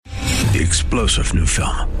The explosive new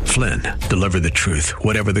film, Flynn, deliver the truth,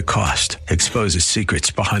 whatever the cost, exposes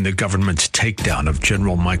secrets behind the government's takedown of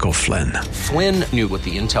General Michael Flynn. Flynn knew what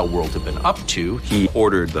the intel world had been up to. He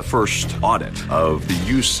ordered the first audit of the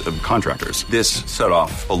use of contractors. This set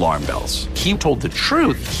off alarm bells. He told the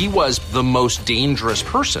truth. He was the most dangerous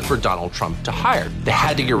person for Donald Trump to hire. They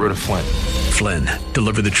had to get rid of Flynn. Flynn,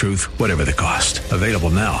 deliver the truth, whatever the cost. Available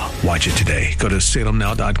now. Watch it today. Go to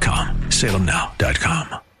salemnow.com.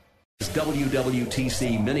 salemnow.com.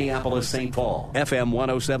 WWTC Minneapolis St. Paul, FM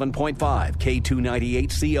 107.5,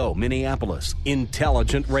 K298CO Minneapolis,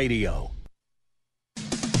 Intelligent Radio.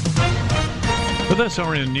 With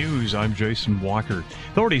SRN News, I'm Jason Walker.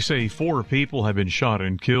 Authorities say 4 people have been shot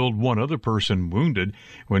and killed, 1 other person wounded,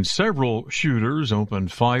 when several shooters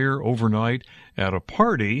opened fire overnight at a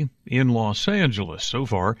party in Los Angeles. So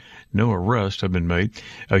far, no arrests have been made.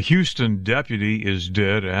 A Houston deputy is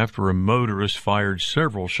dead after a motorist fired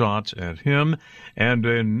several shots at him, and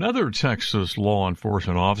another Texas law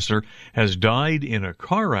enforcement officer has died in a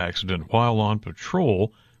car accident while on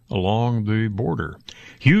patrol along the border.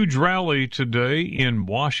 Huge rally today in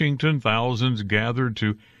Washington. Thousands gathered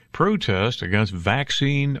to protest against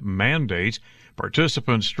vaccine mandates.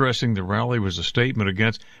 Participants stressing the rally was a statement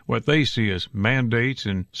against what they see as mandates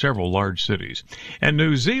in several large cities. And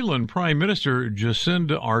New Zealand Prime Minister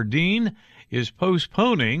Jacinda Ardern is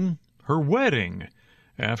postponing her wedding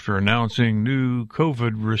after announcing new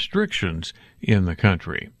COVID restrictions in the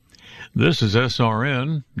country. This is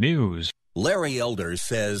SRN News. Larry Elder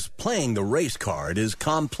says playing the race card is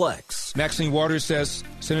complex. Maxine Waters says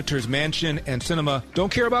Senators Manchin and Sinema don't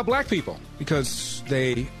care about black people because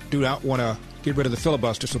they do not want to get rid of the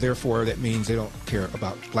filibuster, so therefore that means they don't care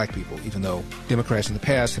about black people, even though Democrats in the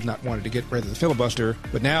past have not wanted to get rid of the filibuster.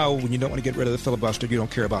 But now, when you don't want to get rid of the filibuster, you don't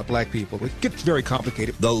care about black people. It gets very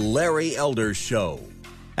complicated. The Larry Elder Show.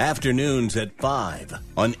 Afternoons at 5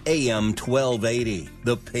 on AM 1280,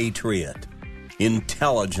 The Patriot.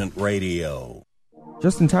 Intelligent Radio.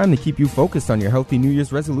 Just in time to keep you focused on your healthy New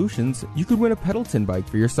Year's resolutions, you could win a Pendleton bike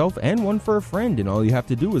for yourself and one for a friend, and all you have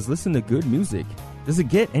to do is listen to good music. Does it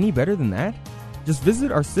get any better than that? Just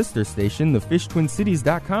visit our sister station,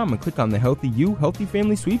 thefishtwincities.com, and click on the Healthy You, Healthy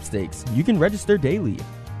Family Sweepstakes. You can register daily.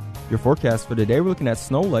 Your forecast for today, we're looking at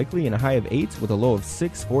snow likely in a high of 8 with a low of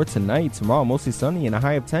 6 for tonight. Tomorrow, mostly sunny and a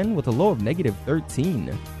high of 10 with a low of negative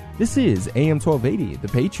 13. This is AM 1280, The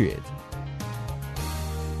Patriot.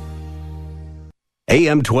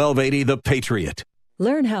 AM 1280, The Patriot.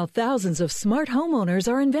 Learn how thousands of smart homeowners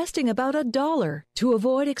are investing about $1 to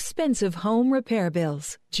avoid expensive home repair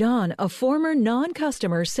bills. John, a former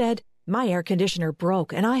non-customer, said, "My air conditioner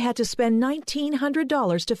broke and I had to spend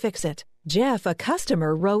 $1,900 to fix it." Jeff, a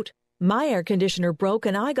customer, wrote, "My air conditioner broke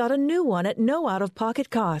and I got a new one at no out-of-pocket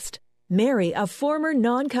cost." Mary, a former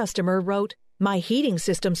non-customer, wrote, "My heating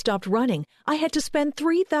system stopped running. I had to spend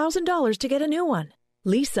 $3,000 to get a new one."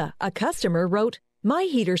 Lisa, a customer, wrote, "My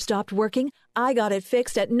heater stopped working. I got it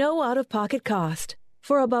fixed at no out-of-pocket cost."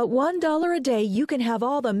 For about $1 a day, you can have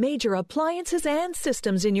all the major appliances and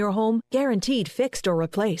systems in your home guaranteed fixed or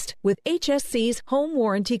replaced with HSC's home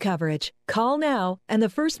warranty coverage. Call now, and the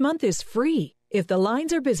first month is free. If the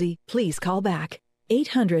lines are busy, please call back.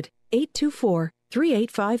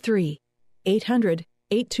 800-824-3853.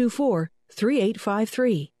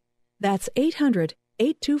 800-824-3853. That's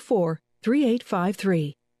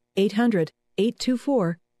 800-824-3853.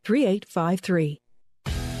 800-824-3853.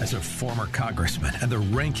 As a former congressman and the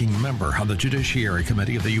ranking member on the Judiciary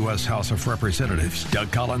Committee of the U.S. House of Representatives,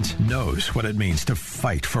 Doug Collins knows what it means to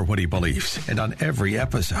fight for what he believes. And on every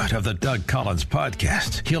episode of the Doug Collins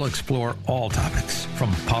podcast, he'll explore all topics,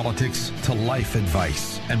 from politics to life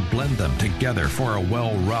advice, and blend them together for a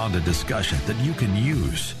well-rounded discussion that you can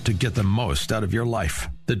use to get the most out of your life.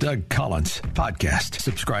 The Doug Collins Podcast.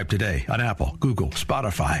 Subscribe today on Apple, Google,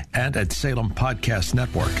 Spotify, and at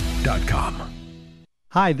SalemPodcastNetwork.com.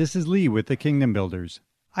 Hi, this is Lee with the Kingdom Builders.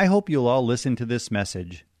 I hope you'll all listen to this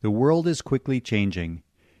message. The world is quickly changing.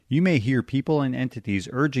 You may hear people and entities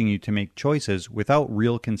urging you to make choices without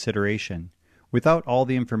real consideration, without all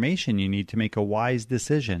the information you need to make a wise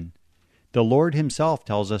decision. The Lord Himself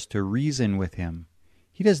tells us to reason with Him.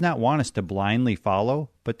 He does not want us to blindly follow,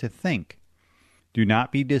 but to think. Do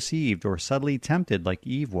not be deceived or subtly tempted like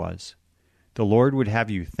Eve was. The Lord would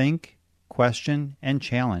have you think, question, and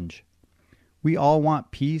challenge. We all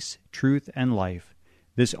want peace, truth, and life.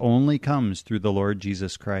 This only comes through the Lord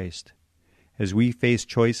Jesus Christ. As we face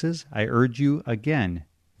choices, I urge you again,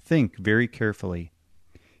 think very carefully.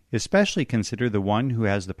 Especially consider the one who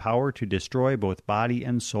has the power to destroy both body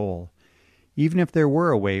and soul. Even if there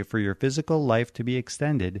were a way for your physical life to be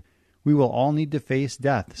extended, We will all need to face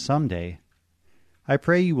death someday. I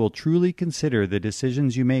pray you will truly consider the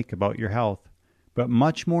decisions you make about your health, but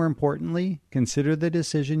much more importantly, consider the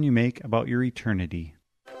decision you make about your eternity.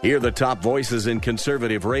 Hear the top voices in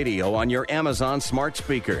conservative radio on your Amazon smart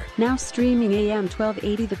speaker. Now streaming AM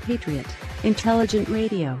 1280 The Patriot. Intelligent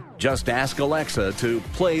radio. Just ask Alexa to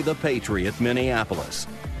play The Patriot Minneapolis.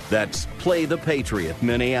 That's Play The Patriot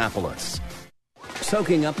Minneapolis.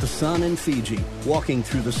 Soaking up the sun in Fiji, walking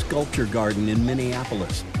through the sculpture garden in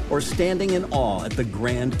Minneapolis, or standing in awe at the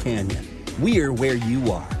Grand Canyon. We're where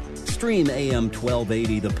you are. Stream AM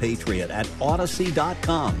 1280 The Patriot at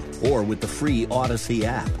Odyssey.com or with the free Odyssey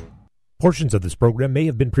app. Portions of this program may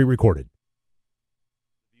have been pre-recorded.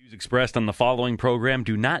 Views expressed on the following program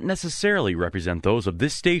do not necessarily represent those of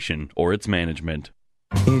this station or its management.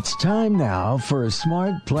 It's time now for a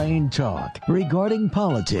smart, plain talk regarding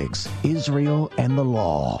politics, Israel, and the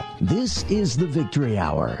law. This is the Victory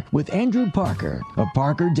Hour with Andrew Parker of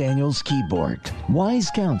Parker Daniels Keyboard. Wise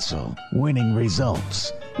counsel, winning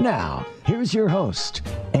results. Now, here's your host,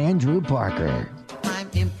 Andrew Parker. I'm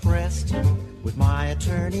impressed with my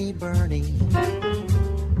attorney, Bernie.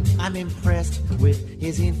 I'm impressed with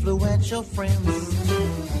his influential friends.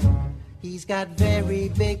 He's got very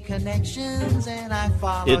big connections, and I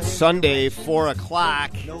follow. It's Sunday, 4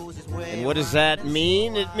 o'clock. And what does that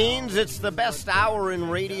mean? It means it's the best hour in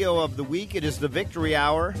radio of the week. It is the Victory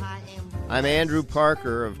Hour. I'm Andrew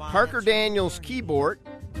Parker of Parker Daniels Keyboard.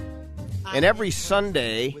 And every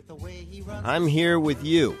Sunday, I'm here with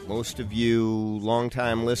you. Most of you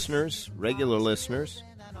longtime listeners, regular listeners.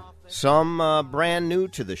 Some brand new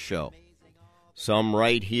to the show. Some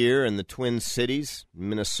right here in the Twin Cities,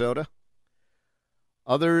 Minnesota.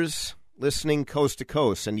 Others listening coast to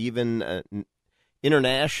coast and even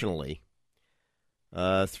internationally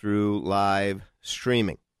through live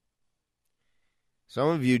streaming. Some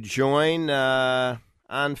of you join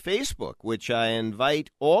on Facebook, which I invite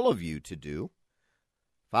all of you to do.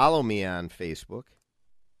 Follow me on Facebook,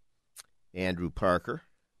 Andrew Parker,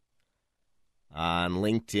 on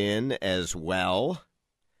LinkedIn as well.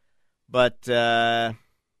 But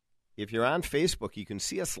if you're on Facebook, you can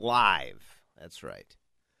see us live. That's right.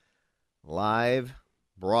 Live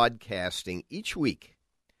broadcasting each week,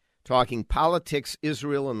 talking politics,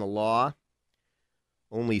 Israel, and the law.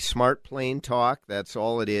 Only smart, plain talk, that's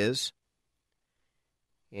all it is.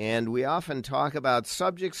 And we often talk about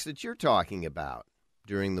subjects that you're talking about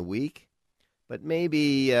during the week, but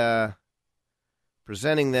maybe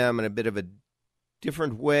presenting them in a bit of a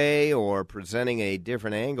different way or presenting a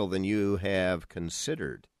different angle than you have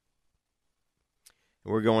considered.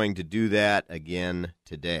 And we're going to do that again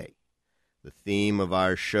today. The theme of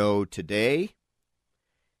our show today,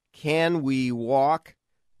 can we walk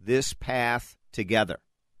this path together?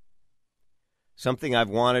 Something I've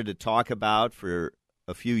wanted to talk about for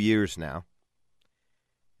a few years now.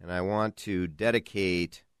 And I want to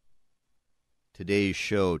dedicate today's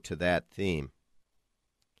show to that theme.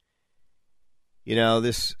 You know,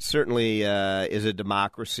 this certainly is a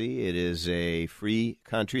democracy. It is a free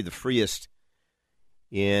country, the freest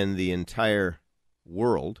in the entire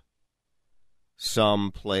world. Some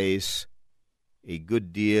place a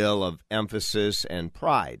good deal of emphasis and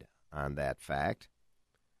pride on that fact.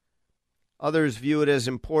 Others view it as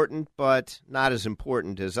important, but not as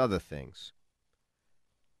important as other things.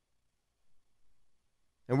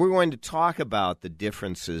 And we're going to talk about the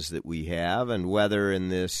differences that we have and whether in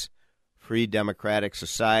this free democratic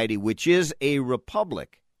society, which is a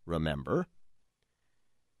republic, remember,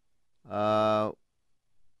 our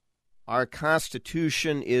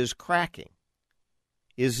Constitution is cracking.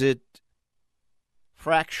 Is it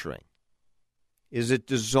fracturing? Is it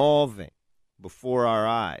dissolving before our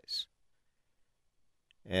eyes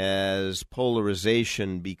as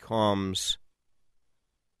polarization becomes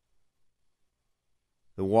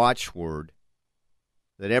the watchword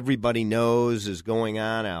that everybody knows is going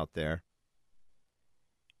on out there,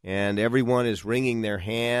 and everyone is wringing their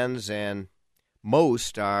hands, and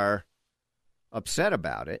most are upset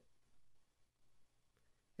about it?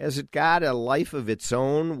 Has it got a life of its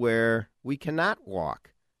own where we cannot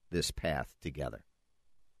walk this path together?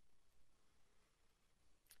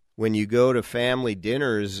 When you go to family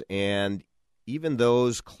dinners and even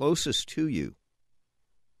those closest to you,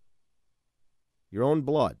 your own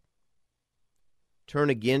blood, turn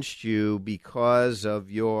against you because of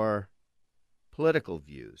your political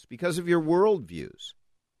views, because of your world views,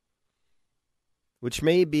 which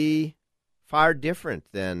may be far different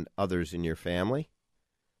than others in your family,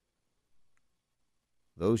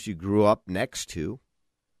 those you grew up next to,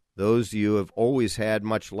 those you have always had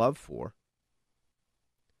much love for.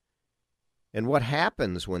 And what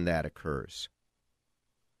happens when that occurs?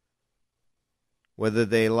 Whether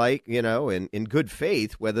they like, in good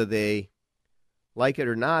faith, whether they like it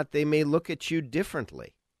or not, they may look at you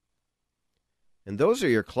differently. And those are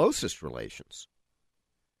your closest relations.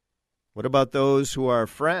 What about those who are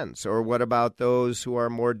friends? Or what about those who are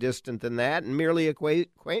more distant than that and merely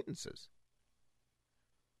acquaintances?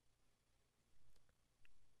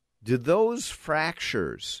 Do those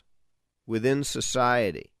fractures within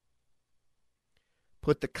society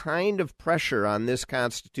put the kind of pressure on this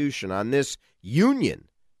Constitution, on this union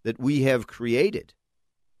that we have created,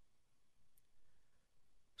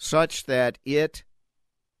 such that it,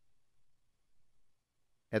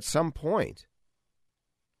 at some point,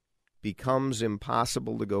 becomes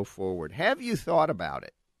impossible to go forward? Have you thought about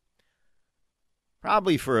it?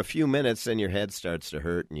 Probably for a few minutes, then your head starts to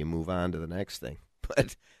hurt and you move on to the next thing.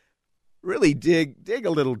 But really dig a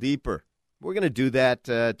little deeper. We're going to do that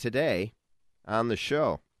today on the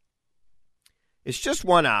show. It's just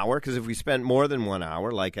 1 hour, because if we spend more than 1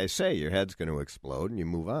 hour, like I say, your head's going to explode and you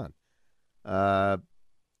move on. But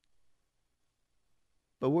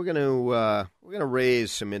we're going to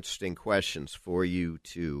raise some interesting questions for you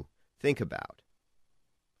to think about.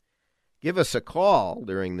 Give us a call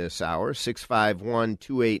during this hour,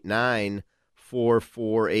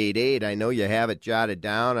 651-289-4488. I know you have it jotted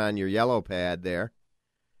down on your yellow pad there.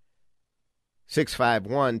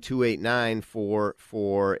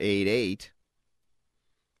 651-289-4488.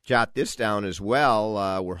 Jot this down as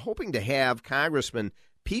well. We're hoping to have Congressman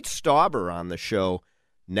Pete Stauber on the show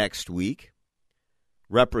next week,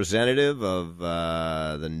 representative of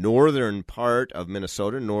the northern part of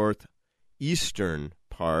Minnesota, northeastern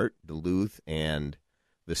part, Duluth and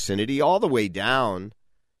vicinity, all the way down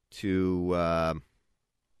to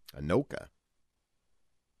Anoka.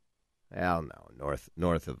 Well, no,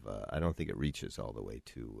 north of, I don't think it reaches all the way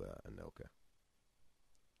to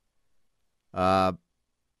Anoka.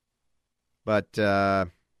 But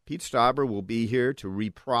Pete Stauber will be here to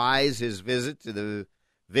reprise his visit to the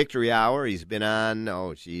Victory Hour. He's been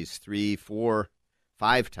on, 3, 4,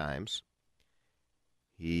 5 times.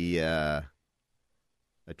 He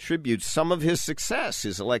attributes some of his success,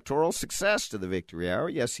 his electoral success, to the Victory Hour.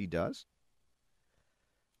 Yes, he does.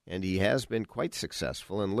 And he has been quite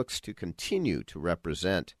successful and looks to continue to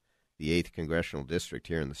represent the 8th Congressional District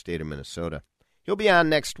here in the state of Minnesota. He'll be on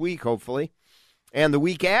next week, hopefully. And the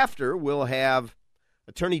week after, we'll have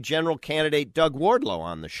Attorney General candidate Doug Wardlow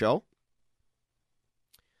on the show.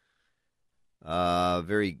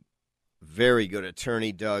 Very, very good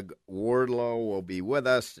attorney Doug Wardlow will be with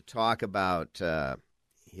us to talk about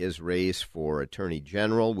his race for Attorney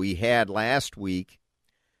General. We had last week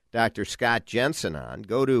Dr. Scott Jensen on.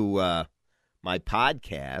 Go to my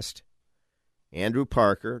podcast, Andrew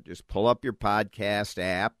Parker. Just pull up your podcast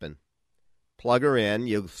app and plug her in.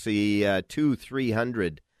 You'll see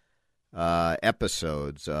 300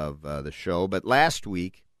 episodes of the show. But last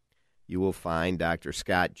week, you will find Dr.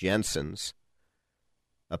 Scott Jensen's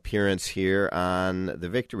appearance here on the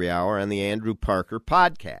Victory Hour on the Andrew Parker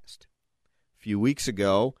podcast. A few weeks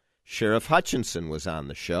ago, Sheriff Hutchinson was on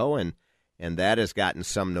the show, and that has gotten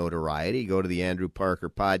some notoriety. Go to the Andrew Parker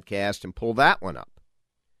podcast and pull that one up.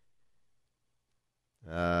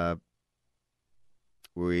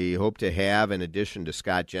 We hope to have, in addition to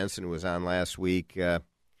Scott Jensen, who was on last week,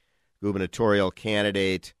 gubernatorial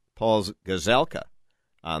candidate Paul Gazelka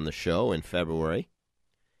on the show in February.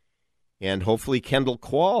 And hopefully Kendall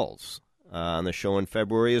Qualls on the show in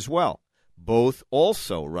February as well. Both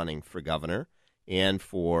also running for governor and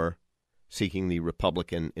for seeking the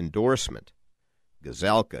Republican endorsement.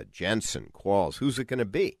 Gazelka, Jensen, Qualls. Who's it going to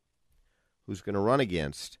be? Who's going to run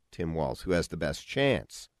against Tim Walz? Who has the best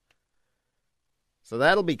chance? So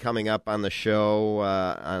that'll be coming up on the show,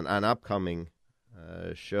 on upcoming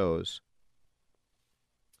shows.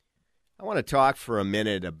 I want to talk for a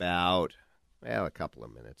minute about, a couple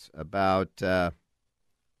of minutes, about our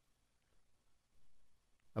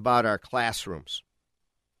classrooms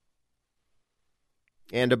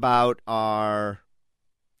and about our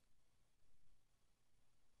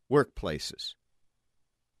workplaces.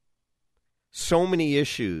 So many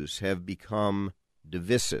issues have become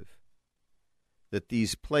divisive that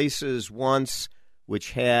these places once,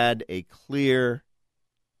 which had a clear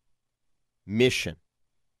mission,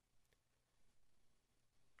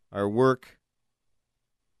 our work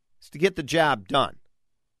is to get the job done,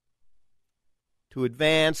 to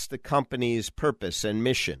advance the company's purpose and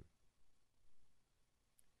mission,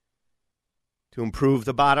 to improve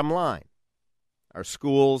the bottom line, our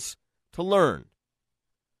schools to learn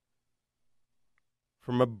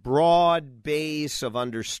from a broad base of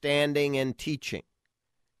understanding and teaching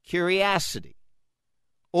curiosity,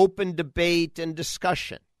 open debate and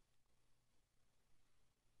discussion.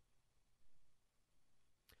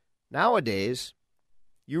 Nowadays,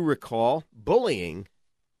 you recall bullying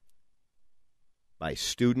by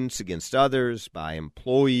students against others, by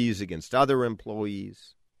employees against other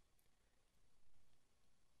employees,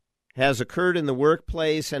 has occurred in the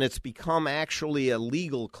workplace, and it's become actually a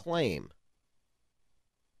legal claim.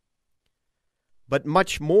 But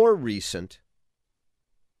much more recent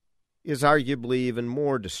is arguably even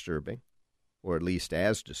more disturbing, or at least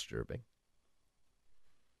as disturbing.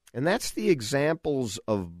 And that's the examples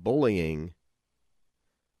of bullying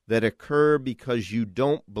that occur because you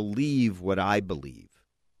don't believe what I believe.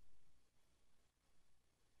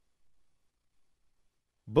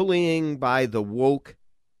 Bullying by the woke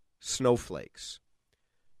snowflakes.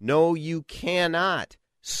 No, you cannot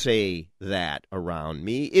say that around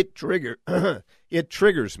me. It triggers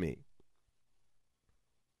me.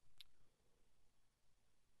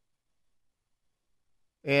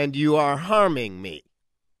 And you are harming me.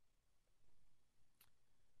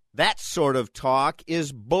 That sort of talk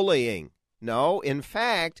is bullying. No, in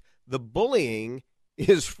fact, the bullying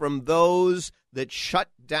is from those that shut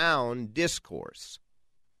down discourse,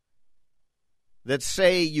 that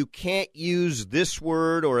say you can't use this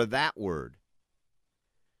word or that word.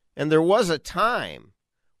 And there was a time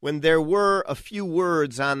when there were a few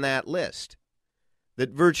words on that list that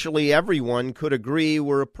virtually everyone could agree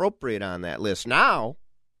were appropriate on that list. Now,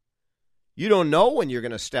 you don't know when you're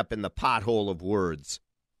going to step in the pothole of words.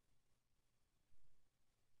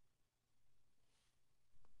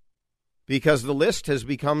 Because the list has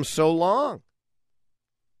become so long.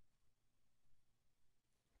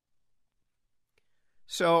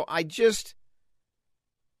 So I just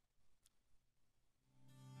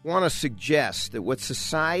want to suggest that what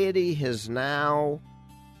society has now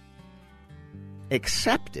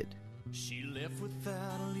accepted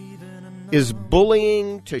is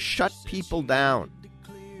bullying to shut people down.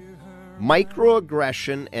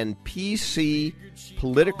 Microaggression and PC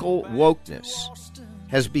political wokeness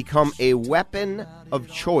has become a weapon of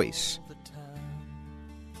choice.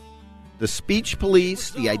 The speech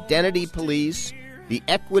police, the identity police, the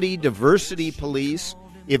equity diversity police,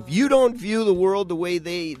 if you don't view the world the way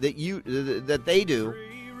they do,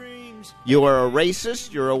 you are a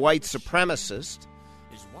racist, you're a white supremacist.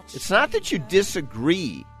 It's not that you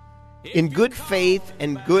disagree in good faith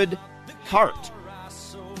and good heart.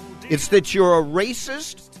 It's that you're a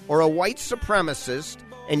racist or a white supremacist,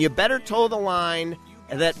 and you better toe the line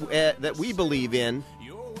that we believe in,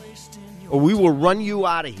 or we will run you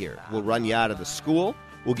out of here. We'll run you out of the school.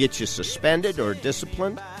 We'll get you suspended or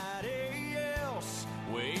disciplined.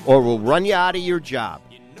 Or we'll run you out of your job.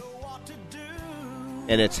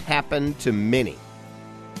 And it's happened to many.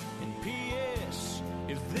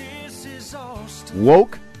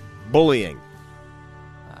 Woke bullying.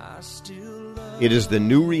 It is the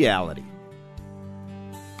new reality.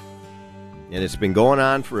 And it's been going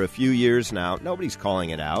on for a few years now. Nobody's calling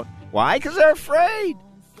it out. Why? Because they're afraid.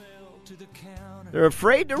 They're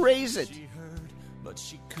afraid to raise it.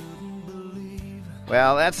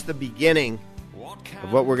 Well, that's the beginning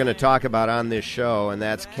of what we're going to talk about on this show, and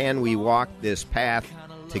that's can we walk this path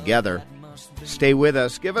together? Stay with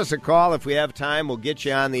us. Give us a call if we have time. We'll get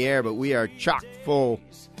you on the air, but we are chock full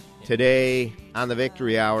today on the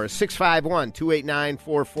Victory Hour.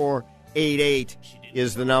 651-289-4488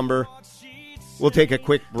 is the number. We'll take a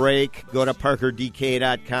quick break. Go to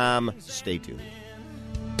parkerdk.com. Stay tuned.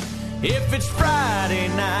 If it's Friday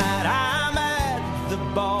night, I'm at the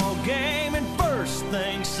ball game, and first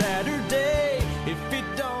thing Saturday, if it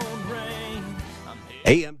don't rain,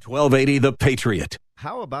 AM 1280, The Patriot.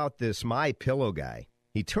 How about this MyPillow guy?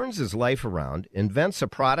 He turns his life around, invents a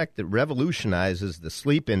product that revolutionizes the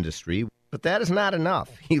sleep industry, but that is not enough.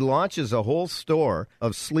 He launches a whole store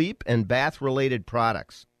of sleep and bath-related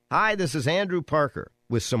products. Hi, this is Andrew Parker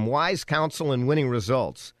with some wise counsel and winning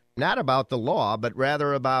results. Not about the law, but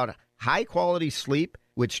rather about high-quality sleep,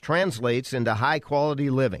 which translates into high-quality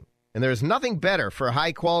living. And there's nothing better for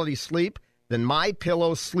high-quality sleep than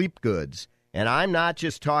MyPillow sleep goods. And I'm not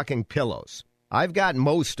just talking pillows. I've got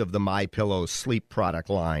most of the MyPillow sleep product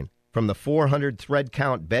line, from the 400 thread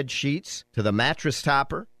count bed sheets to the mattress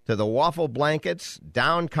topper to the waffle blankets,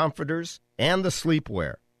 down comforters, and the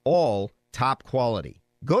sleepwear, all top quality.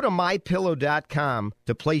 Go to MyPillow.com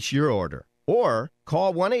to place your order, or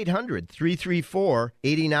call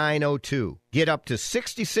 1-800-334-8902. Get up to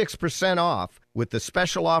 66% off with the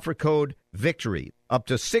special offer code VICTORY. Up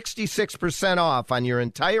to 66% off on your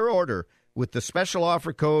entire order with the special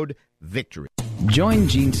offer code VICTORY. Join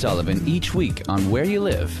Gene Sullivan each week on Where You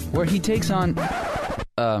Live, where he takes on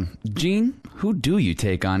Gene, who do you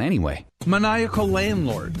take on anyway? Maniacal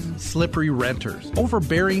landlords, slippery renters,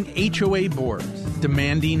 overbearing HOA boards,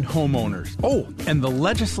 demanding homeowners. Oh, and the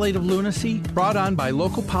legislative lunacy brought on by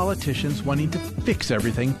local politicians wanting to fix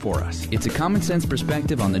everything for us. It's a common sense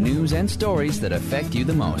perspective on the news and stories that affect you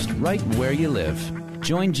the most, right where you live.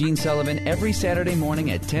 Join Gene Sullivan every Saturday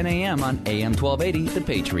morning at 10 a.m. on AM 1280, The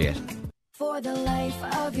Patriot. For the life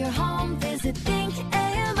of your home, visit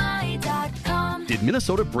thinkami.com. Did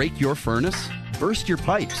Minnesota break your furnace, burst your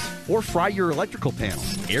pipes, or fry your electrical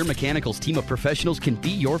panels? Air Mechanical's team of professionals can be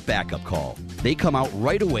your backup call. They come out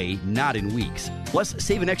right away, not in weeks. Plus,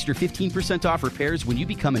 save an extra 15% off repairs when you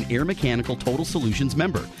become an Air Mechanical Total Solutions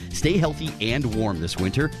member. Stay healthy and warm this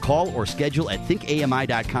winter. Call or schedule at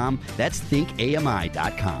thinkami.com. That's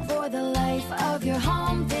thinkami.com. For the life of your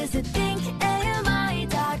home, visit thinkami.com.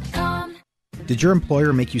 Did your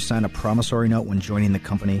employer make you sign a promissory note when joining the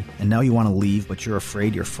company, and now you want to leave, but you're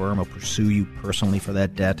afraid your firm will pursue you personally for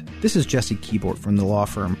that debt? This is Jesse Keyboard from the law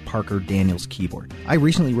firm Parker Daniels Keyboard. I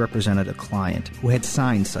recently represented a client who had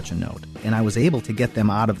signed such a note, and I was able to get them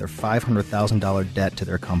out of their $500,000 debt to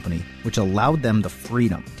their company, which allowed them the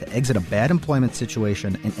freedom to exit a bad employment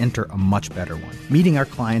situation and enter a much better one. Meeting our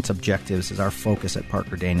clients' objectives is our focus at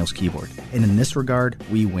Parker Daniels Keyboard, and in this regard,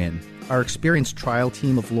 we win. Our experienced trial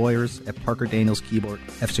team of lawyers at Parker Daniels Keyboard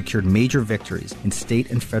have secured major victories in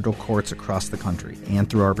state and federal courts across the country and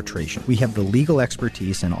through arbitration. We have the legal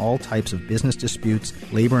expertise in all types of business disputes,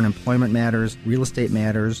 labor and employment matters, real estate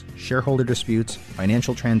matters, shareholder disputes,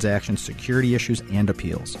 financial transactions, security issues, and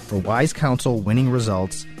appeals. For wise counsel, winning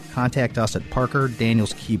results, contact us at Parker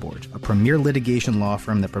Daniels Keyboard, a premier litigation law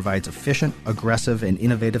firm that provides efficient, aggressive, and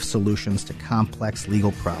innovative solutions to complex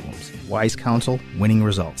legal problems. Wise counsel, winning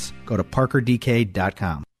results. Go to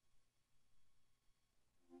parkerdk.com.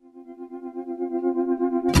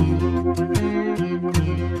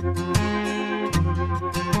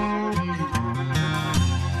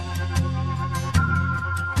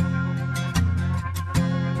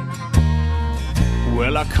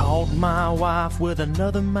 Well, I caught my wife with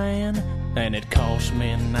another man, and it cost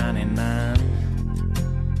me $99.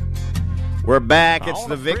 We're back. It's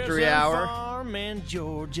the Victory Hour. In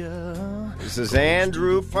Georgia. This is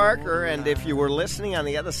Andrew Parker, and if you were listening on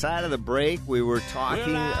the other side of the break, we were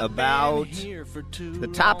talking about the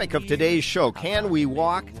topic of today's show. Can we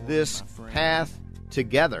walk this path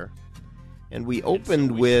together? And we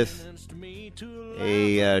opened with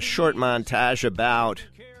a short montage about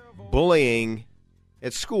bullying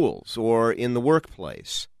at schools or in the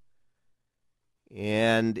workplace.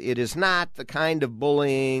 And it is not the kind of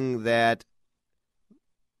bullying that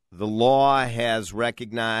the law has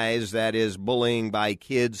recognized, that is bullying by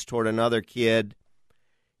kids toward another kid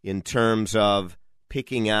in terms of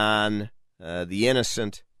picking on the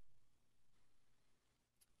innocent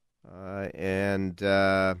and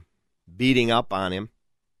beating up on him,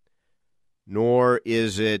 nor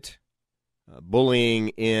is it bullying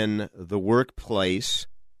in the workplace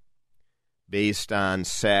based on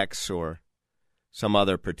sex or some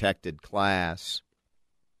other protected class.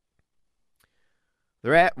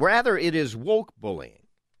 Rather, it is woke bullying,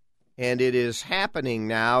 and it is happening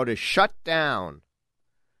now to shut down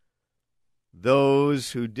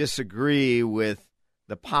those who disagree with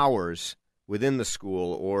the powers within the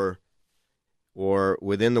school or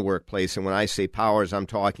within the workplace. And when I say powers, I'm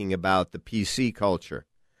talking about the PC culture,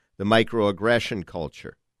 the microaggression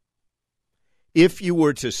culture. If you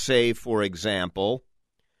were to say, for example,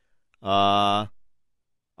 I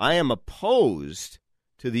am opposed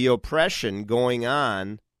to the oppression going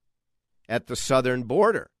on at the southern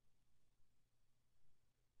border.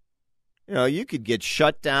 You know, you could get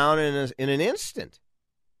shut down in an instant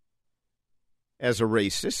as a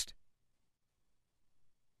racist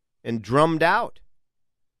and drummed out.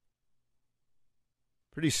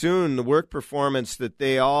 Pretty soon, the work performance that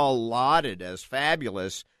they all lauded as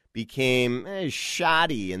fabulous became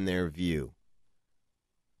shoddy in their view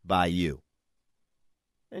by you.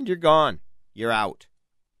 And you're gone. You're out.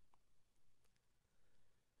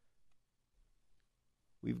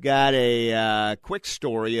 We've got a quick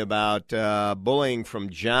story about bullying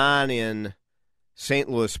from John in St.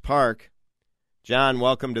 Louis Park. John,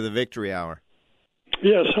 welcome to the Victory Hour.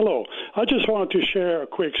 Yes, hello. I just wanted to share a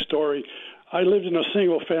quick story. I lived in a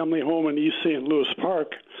single-family home in East St. Louis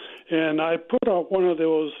Park, and I put out one of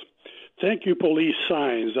those "Thank You Police"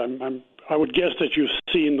 signs. I would guess that you've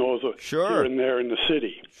seen those here and there in the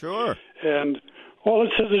city. Sure. And all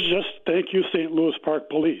it says is just "Thank You, St. Louis Park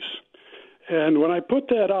Police." And when I put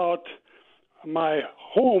that out, my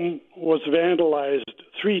home was vandalized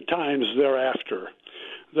 3 times thereafter.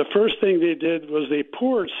 The first thing they did was they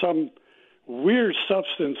poured some weird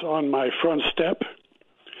substance on my front step.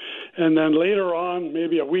 And then later on,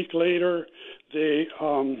 maybe a week later, they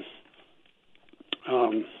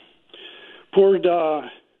poured.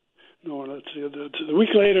 Let's see. The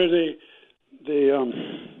week later, they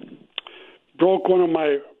broke one of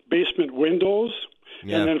my basement windows,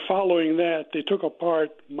 and then following that, they took apart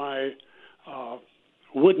my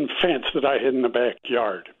wooden fence that I had in the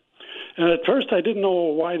backyard. And at first, I didn't know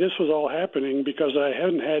why this was all happening because I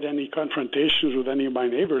hadn't had any confrontations with any of my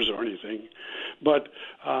neighbors or anything. But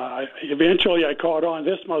eventually, I caught on.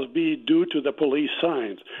 This must be due to the police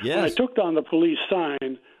signs. Yes. When I took down the police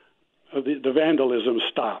sign, the vandalism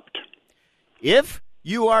stopped. If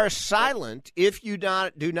you are silent, if you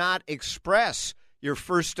do not express your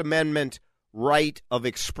First Amendment right of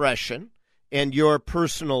expression and your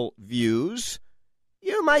personal views,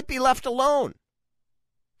 you might be left alone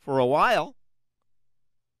for a while.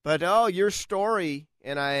 But, your story,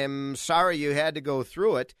 and I am sorry you had to go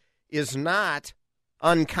through it, is not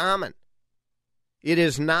uncommon. It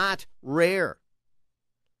is not rare.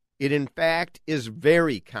 It, in fact, is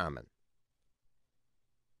very common.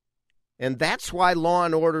 And that's why law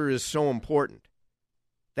and order is so important.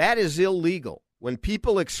 That is illegal. When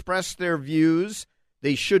people express their views,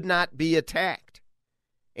 they should not be attacked.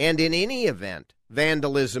 And in any event,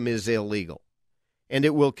 vandalism is illegal. And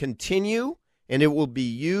it will continue, and it will be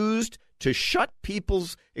used to shut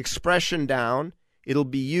people's expression down. It'll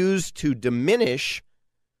be used to diminish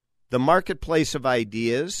the marketplace of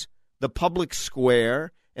ideas, the public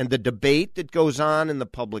square, and the debate that goes on in the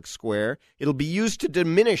public square. It'll be used to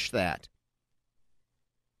diminish that.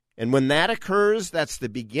 And when that occurs, that's the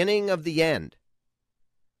beginning of the end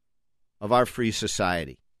of our free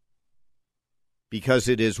society, because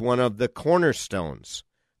it is one of the cornerstones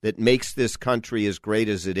that makes this country as great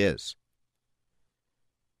as it is.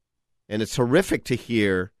 And it's horrific to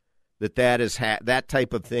hear that that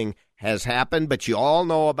type of thing has happened, but you all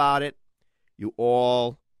know about it. You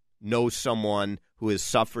all know someone who has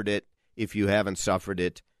suffered it, if you haven't suffered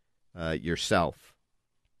it yourself.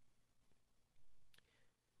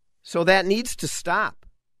 So that needs to stop.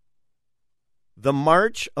 The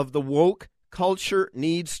march of the woke culture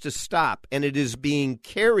needs to stop, and it is being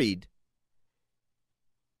carried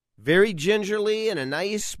very gingerly in a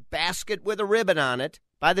nice basket with a ribbon on it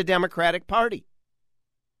by the Democratic Party.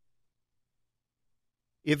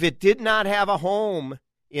 If it did not have a home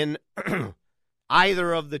in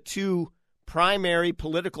either of the two primary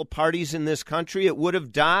political parties in this country, it would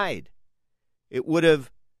have died. It would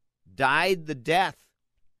have died the death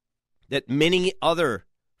that many other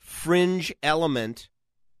fringe element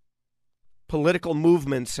political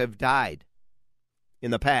movements have died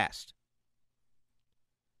in the past.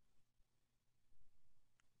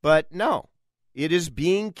 But no, it is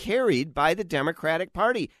being carried by the Democratic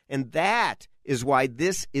Party, and that is why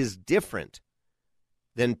this is different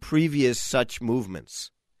than previous such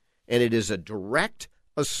movements. And it is a direct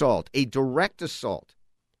assault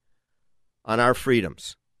on our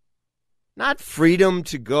freedoms. Not freedom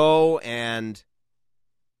to go and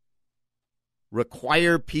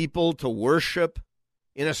require people to worship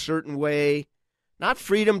in a certain way, not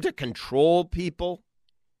freedom to control people,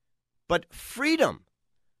 but freedom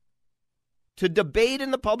to debate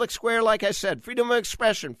in the public square, like I said, freedom of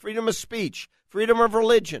expression, freedom of speech, freedom of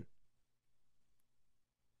religion.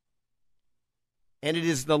 And it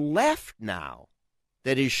is the left now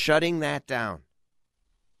that is shutting that down.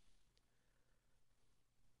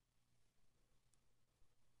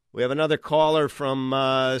 We have another caller from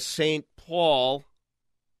St. Paul.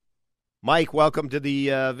 Mike, welcome to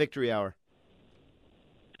the Victory Hour.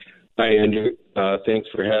 Hi, Andrew. Thanks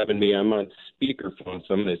for having me. I'm on speakerphone,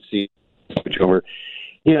 so I'm going to switch over.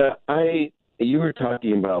 Yeah, you were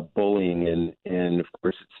talking about bullying, and of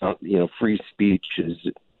course, it's free speech is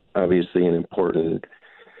obviously an important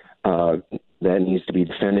that needs to be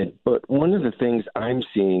defended. But one of the things I'm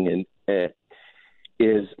seeing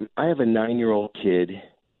is I have a 9-year-old kid.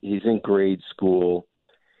 He's in grade school.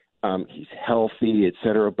 He's healthy, et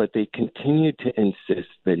cetera, but they continue to insist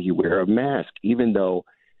that he wear a mask, even though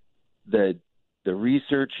the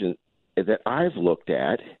research that I've looked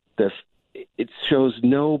at, it shows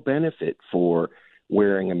no benefit for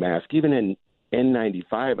wearing a mask. Even in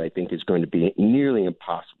N95, I think, is going to be nearly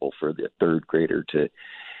impossible for the third grader to.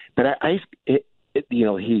 But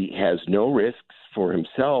he has no risks for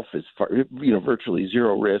himself, as far virtually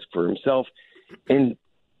zero risk for himself, and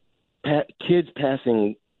kids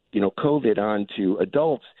passing COVID on to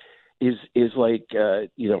adults is like I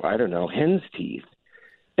don't know, hen's teeth.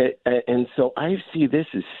 And so I see this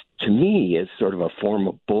to me as sort of a form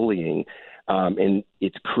of bullying. And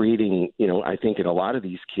it's creating, I think in a lot of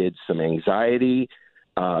these kids, some anxiety,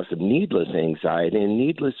 some needless anxiety and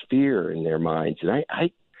needless fear in their minds. And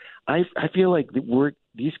I feel like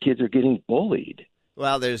these kids are getting bullied.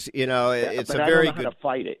 Well, there's, it's but a I very don't know good how to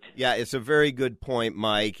fight it. Yeah, it's a very good point,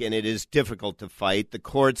 Mike, and it is difficult to fight. The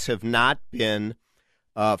courts have not been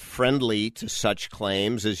friendly to such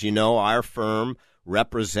claims. As you know, our firm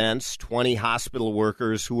represents 20 hospital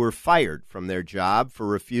workers who were fired from their job for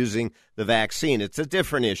refusing the vaccine. It's a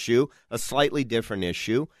different issue, a slightly different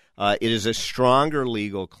issue. It is a stronger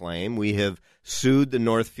legal claim. We have sued the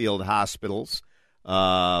Northfield hospitals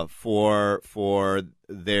for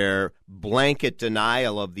their blanket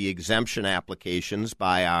denial of the exemption applications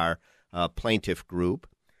by our plaintiff group.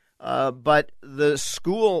 But the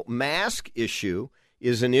school mask issue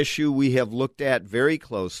is an issue we have looked at very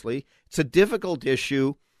closely. It's a difficult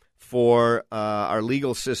issue for our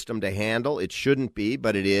legal system to handle. It shouldn't be,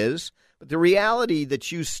 but it is. But the reality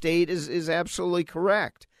that you state is absolutely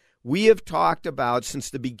correct. We have talked about,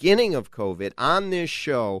 since the beginning of COVID, on this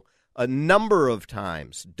show a number of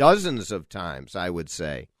times, dozens of times, I would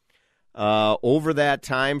say, over that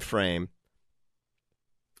time frame,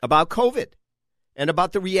 about COVID and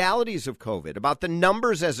about the realities of COVID, about the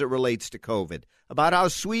numbers as it relates to COVID, about how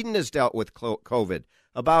Sweden has dealt with COVID,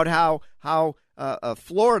 about how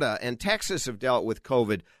Florida and Texas have dealt with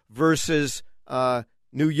COVID versus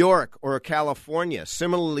New York or California,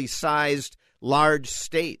 similarly sized large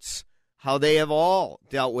states, how they have all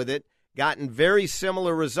dealt with it, gotten very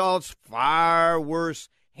similar results, far worse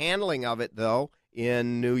handling of it, though,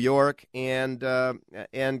 in New York and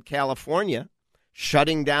California,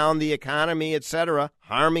 shutting down the economy, et cetera,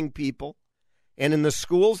 harming people. And in the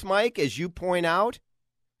schools, Mike, as you point out,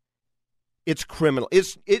 it's criminal.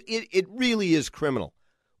 It really is criminal.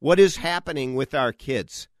 What is happening with our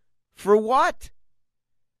kids? For what?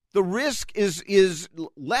 The risk is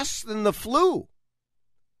less than the flu.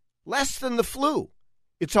 Less than the flu.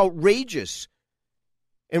 It's outrageous.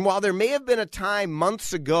 And while there may have been a time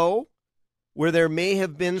months ago where there may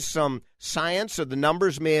have been some science or the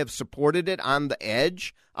numbers may have supported it on the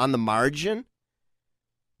edge, on the margin,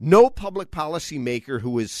 no public policy maker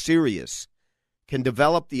who is serious can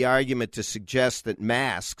develop the argument to suggest that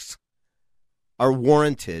masks are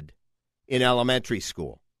warranted in elementary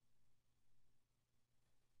school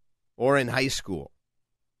or in high school,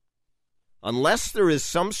 unless there is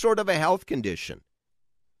some sort of a health condition,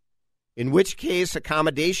 in which case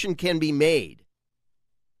accommodation can be made.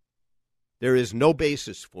 There is no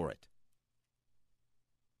basis for it.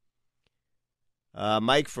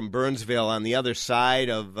 Mike from Burnsville, on the other side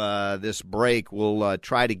of this break, will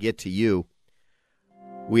try to get to you.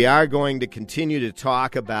 We are going to continue to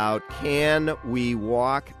talk about, can we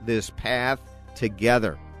walk this path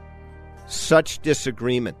together? Such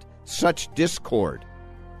disagreement, such discord.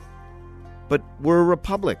 But we're a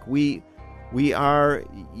republic. We are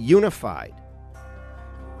unified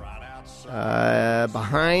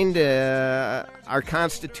behind our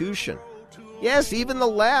Constitution. Yes, even the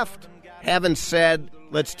left haven't said,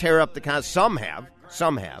 let's tear up the Constitution.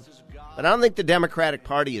 Some have. But I don't think the Democratic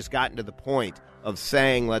Party has gotten to the point of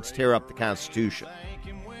saying, let's tear up the Constitution.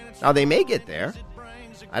 Now, they may get there.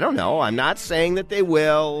 I don't know. I'm not saying that they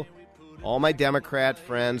will. All my Democrat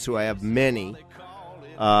friends, who I have many,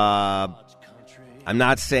 I'm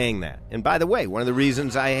not saying that. And by the way, one of the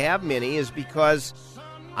reasons I have many is because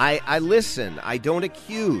I listen. I don't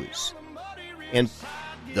accuse. And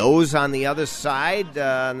those on the other side,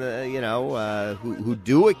 who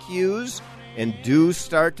do accuse and do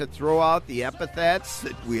start to throw out the epithets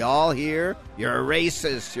that we all hear, you're a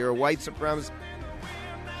racist, you're a white supremacist,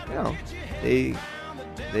 they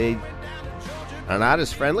are not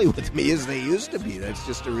as friendly with me as they used to be. That's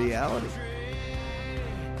just a reality.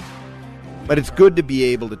 But it's good to be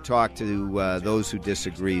able to talk to those who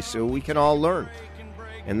disagree so we can all learn.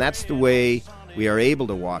 And that's the way we are able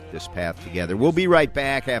to walk this path together. We'll be right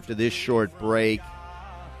back after this short break.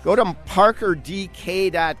 Go to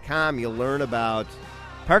ParkerDK.com. You'll learn about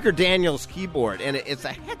Parker Daniels Keyboard, and it's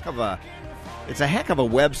a heck of a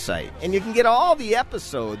website. And you can get all the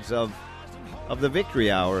episodes of the Victory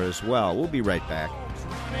Hour as well. We'll be right back.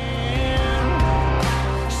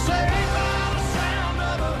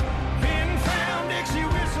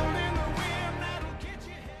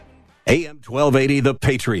 AM 1280, The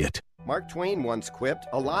Patriot. Mark Twain once quipped,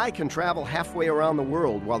 "A lie can travel halfway around the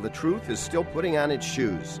world while the truth is still putting on its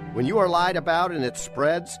shoes. When you are lied about and it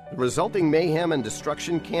spreads, the resulting mayhem and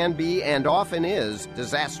destruction can be, and often is,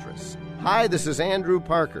 disastrous. Hi, this is Andrew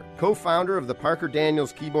Parker, co-founder of the Parker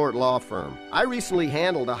Daniels Keyboard Law Firm. I recently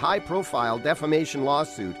handled a high-profile defamation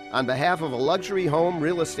lawsuit on behalf of a luxury home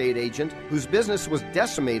real estate agent whose business was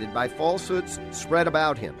decimated by falsehoods spread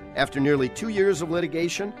about him. After nearly 2 years of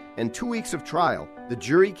litigation and 2 weeks of trial, the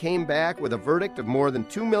jury came back with a verdict of more than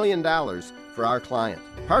 $2 million for our client.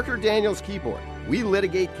 Parker Daniels Keyboard. We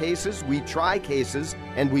litigate cases, we try cases,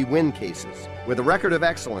 and we win cases. With a record of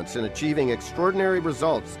excellence in achieving extraordinary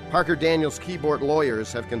results, Parker Daniels Keyboard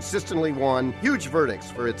lawyers have consistently won huge verdicts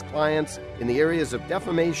for its clients in the areas of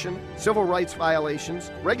defamation, civil rights violations,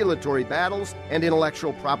 regulatory battles, and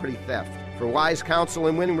intellectual property theft. For wise counsel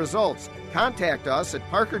and winning results, contact us at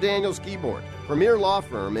Parker Daniels Keyboard, premier law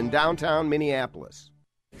firm in downtown Minneapolis.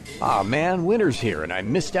 Aw, man, winter's here and I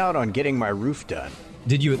missed out on getting my roof done.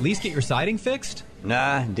 Did you at least get your siding fixed?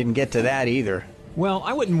 Nah, didn't get to that either. Well,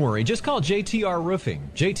 I wouldn't worry. Just call JTR Roofing.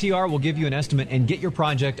 JTR will give you an estimate and get your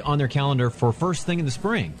project on their calendar for first thing in the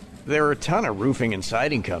spring. There are a ton of roofing and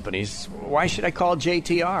siding companies. Why should I call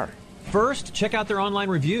JTR? First, check out their online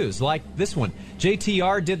reviews, like this one.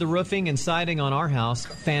 JTR did the roofing and siding on our house.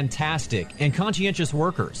 Fantastic. And conscientious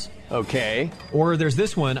workers. Okay. Or there's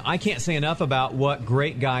this one. I can't say enough about what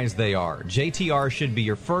great guys they are. JTR should be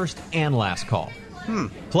your first and last call.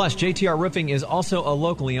 Plus, JTR Roofing is also a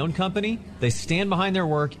locally owned company. They stand behind their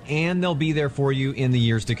work, and they'll be there for you in the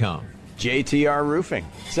years to come. JTR Roofing.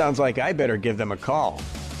 Sounds like I better give them a call.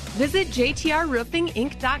 Visit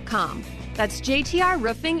JTRRoofingInc.com. That's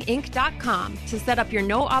JTRRoofingInc.com to set up your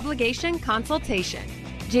no-obligation consultation.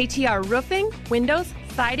 JTR Roofing, windows,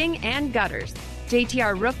 siding, and gutters.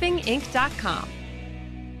 JTRRoofingInc.com.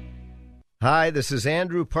 Hi, this is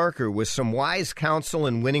Andrew Parker with some wise counsel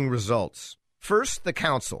and winning results. First, the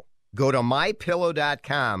counsel. Go to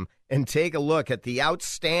MyPillow.com and take a look at the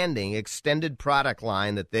outstanding extended product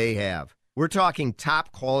line that they have. We're talking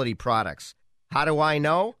top quality products. How do I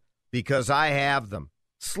know? Because I have them.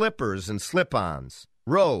 Slippers and slip-ons,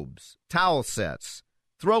 robes, towel sets,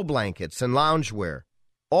 throw blankets, and loungewear.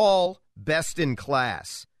 All best in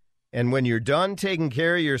class. And when you're done taking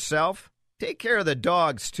care of yourself, take care of the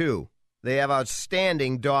dogs, too. They have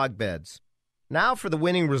outstanding dog beds. Now for the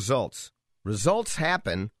winning results. Results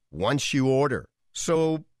happen once you order.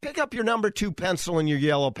 So pick up your number 2 pencil and your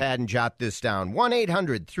yellow pad and jot this down.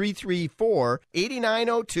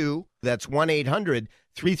 1-800-334-8902. That's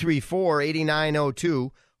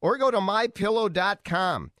 1-800-334-8902. Or go to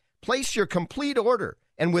MyPillow.com. Place your complete order.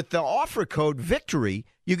 And with the offer code VICTORY,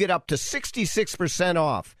 you get up to 66%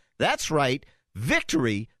 off. That's right,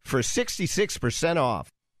 VICTORY for 66% off.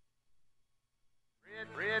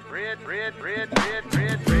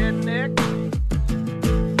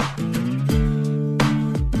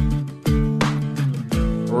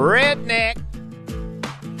 Redneck.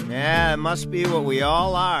 Yeah, it must be what we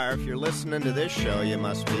all are. If you're listening to this show, you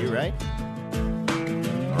must be, right?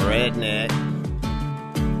 Redneck.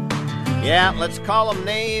 Yeah, let's call them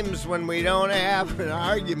names when we don't have an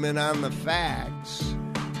argument on the facts.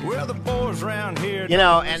 Well, the boys around here, and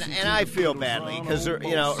I feel badly because,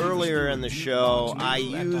 earlier in the show, I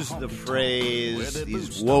used the phrase,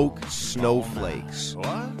 these woke snowflakes.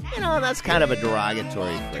 What? That's kind of a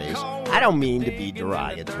derogatory phrase. I don't mean to be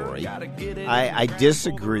derogatory. I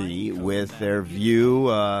disagree with their view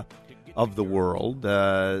of the world,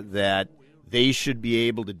 that they should be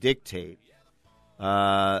able to dictate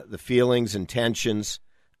the feelings, intentions,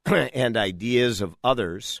 and ideas of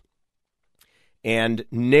others, and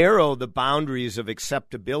narrow the boundaries of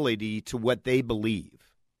acceptability to what they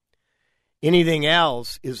believe. Anything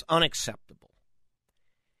else is unacceptable.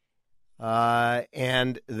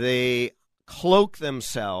 And they cloak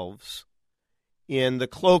themselves in the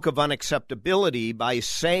cloak of unacceptability by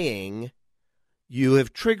saying, you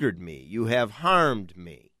have triggered me, you have harmed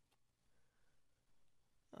me,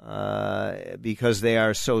 because they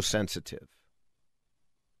are so sensitive.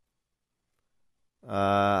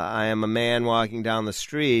 I am a man walking down the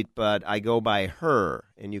street, but I go by her,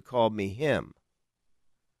 and you called me him.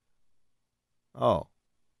 Oh,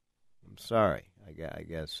 I'm sorry. I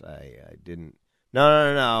guess I didn't.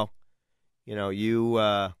 No.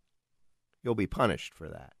 You'll be punished for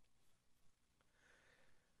that.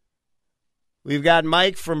 We've got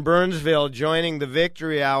Mike from Burnsville joining the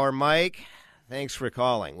Victory Hour. Mike, thanks for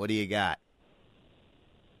calling. What do you got?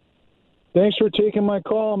 Thanks for taking my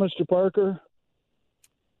call, Mr. Parker.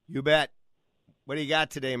 You bet. What do you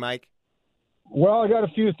got today, Mike? Well, I got a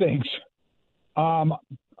few things.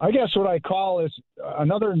 I guess what I call is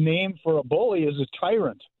another name for a bully is a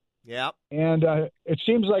tyrant. Yep. And it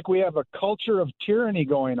seems like we have a culture of tyranny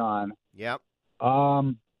going on. Yep.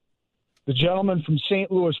 the gentleman from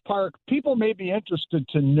St. Louis Park, people may be interested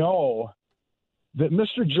to know that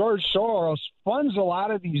Mr. George Soros funds a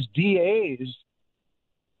lot of these DAs,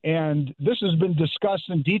 and this has been discussed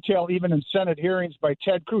in detail even in Senate hearings by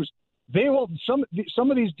Ted Cruz. They will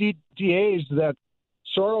some of these DAs that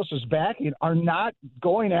Soros is backing are not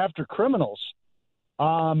going after criminals.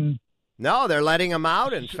 No, they're letting them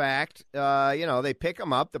out. In fact, they pick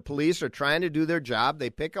them up. The police are trying to do their job. They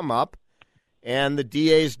pick them up, and the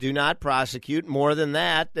DAs do not prosecute. More than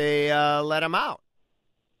that, they let them out.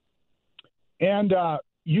 And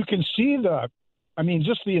you can see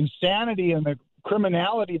just the insanity and the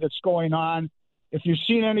criminality that's going on. If you've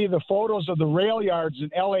seen any of the photos of the rail yards in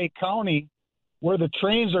L.A. County where the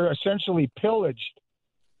trains are essentially pillaged,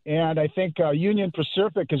 and I think Union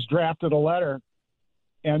Pacific has drafted a letter.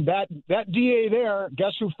 And that DA there,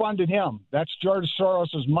 guess who funded him? That's George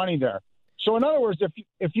Soros' money there. So in other words,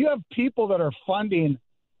 if you have people that are funding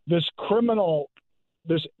this criminal,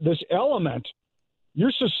 this element,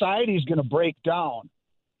 your society is going to break down.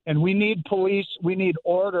 And we need police, we need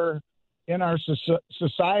order in our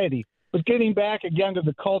society. But getting back again to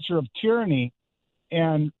the culture of tyranny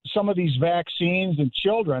and some of these vaccines and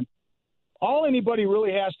children, all anybody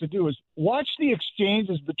really has to do is watch the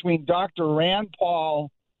exchanges between Dr. Rand Paul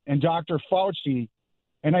and Dr. Fauci,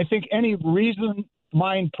 and I think any reasoned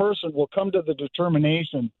mind person will come to the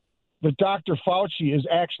determination that Dr. Fauci is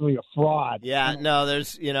actually a fraud. Yeah, no,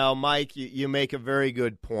 there's, Mike, you make a very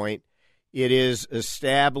good point. It is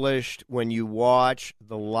established when you watch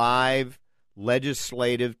the live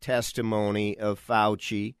legislative testimony of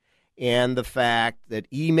Fauci and the fact that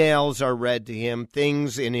emails are read to him,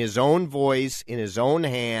 things in his own voice, in his own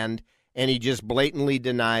hand, and he just blatantly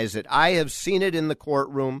denies it. I have seen it in the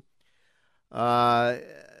courtroom, done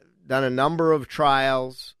a number of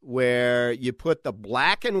trials where you put the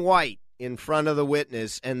black and white in front of the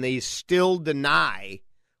witness and they still deny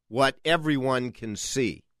what everyone can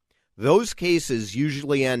see. Those cases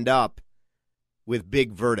usually end up with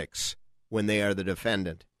big verdicts when they are the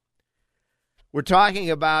defendant. We're talking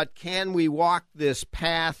about, can we walk this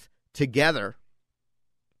path together?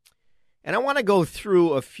 And I want to go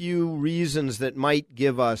through a few reasons that might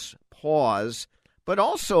give us pause, but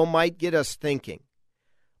also might get us thinking.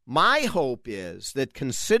 My hope is that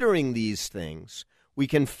considering these things, we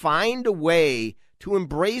can find a way to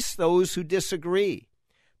embrace those who disagree.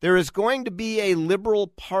 There is going to be a liberal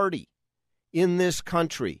party in this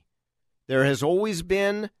country. There has always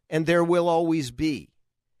been, and there will always be.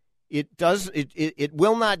 It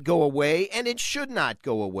will not go away, and it should not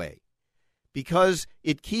go away, because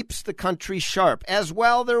it keeps the country sharp. As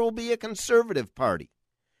well, there will be a conservative party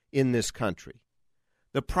in this country.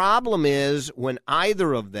 The problem is when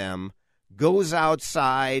either of them goes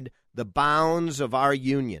outside the bounds of our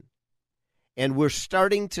union, and we're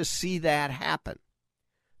starting to see that happen.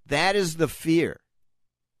 That is the fear,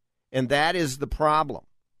 and that is the problem.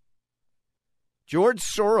 George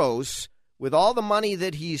Soros, with all the money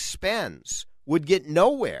that he spends, would get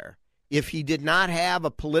nowhere if he did not have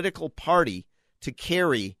a political party to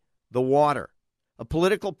carry the water, a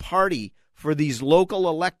political party for these local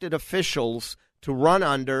elected officials to run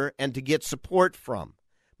under and to get support from,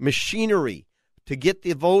 machinery to get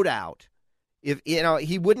the vote out.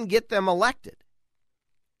 He wouldn't get them elected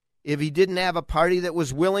if he didn't have a party that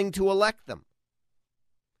was willing to elect them.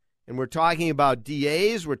 And we're talking about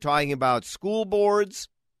DAs, we're talking about school boards,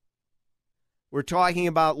 we're talking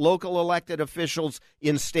about local elected officials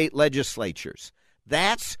in state legislatures.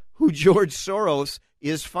 That's who George Soros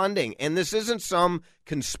is funding. And this isn't some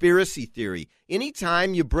conspiracy theory.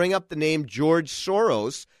 Anytime you bring up the name George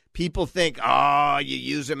Soros, people think, you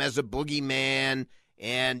use him as a boogeyman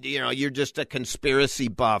and, you're just a conspiracy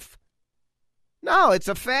buff. No, it's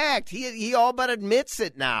a fact. He all but admits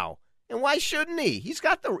it now. And why shouldn't he? He's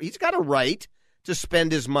got a right to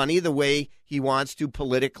spend his money the way he wants to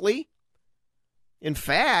politically. In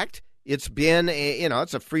fact, it's been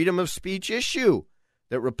it's a freedom of speech issue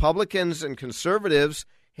that Republicans and conservatives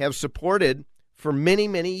have supported for many,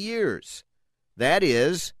 many years. That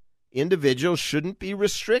is, individuals shouldn't be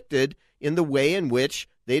restricted in the way in which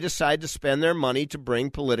they decide to spend their money to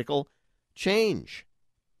bring political change.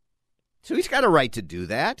 So he's got a right to do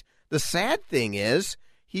that. The sad thing is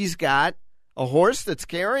he's got a horse that's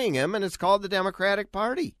carrying him, and it's called the Democratic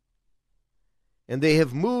Party. And they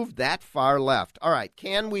have moved that far left. All right,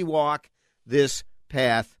 can we walk this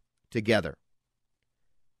path together?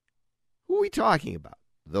 Who are we talking about?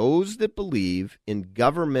 Those that believe in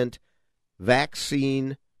government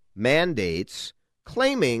vaccine mandates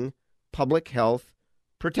claiming public health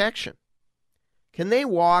protection. Can they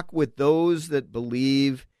walk with those that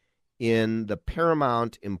believe in the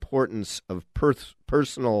paramount importance of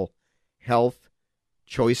personal health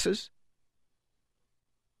choices?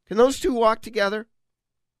 Can those two walk together?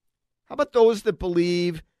 How about those that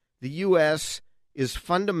believe the U.S. is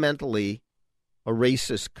fundamentally a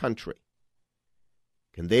racist country?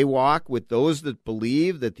 Can they walk with those that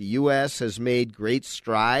believe that the U.S. has made great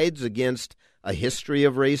strides against a history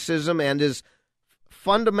of racism and is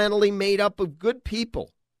fundamentally made up of good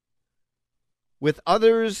people with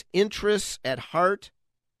others' interests at heart,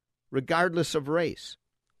 regardless of race?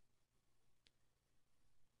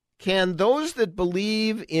 Can those that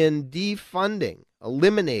believe in defunding,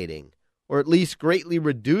 eliminating, or at least greatly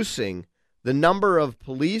reducing the number of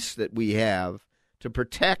police that we have to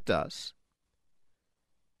protect us,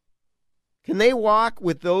 can they walk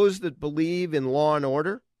with those that believe in law and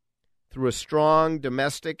order through a strong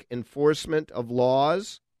domestic enforcement of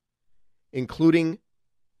laws, including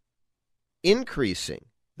increasing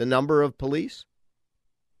the number of police?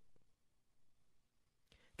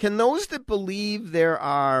 Can those that believe there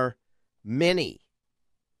are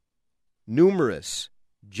numerous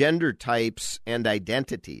gender types and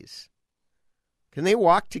identities, can they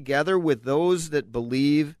walk together with those that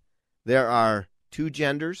believe there are two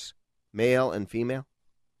genders, male and female?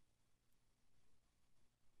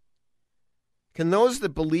 Can those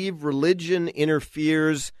that believe religion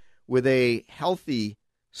interferes with a healthy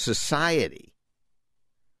society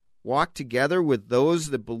walk together with those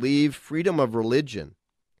that believe freedom of religion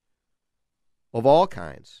of all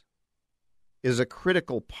kinds is a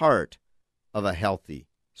critical part of a healthy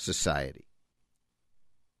society?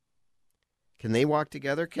 Can they walk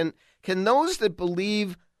together? Can those that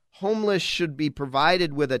believe homeless should be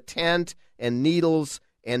provided with a tent and needles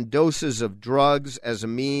and doses of drugs as a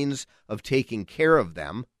means of taking care of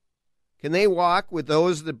them, can they walk with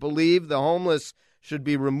those that believe the homeless should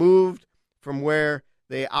be removed from where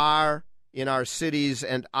they are in our cities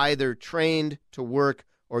and either trained to work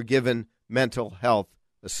or given mental health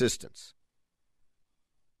assistance?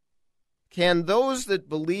 Can those that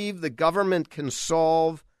believe the government can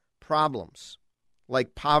solve problems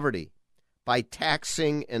like poverty by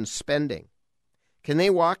taxing and spending, can they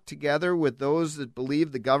walk together with those that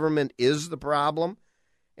believe the government is the problem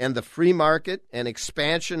and the free market and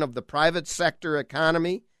expansion of the private sector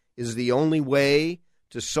economy is the only way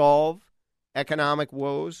to solve economic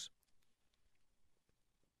woes?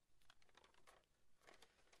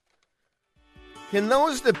 Can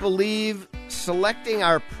those that believe selecting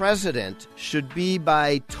our president should be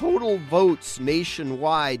by total votes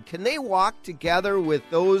nationwide, can they walk together with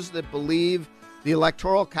those that believe the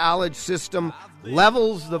Electoral College system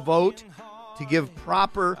levels the vote to give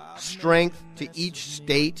proper strength to each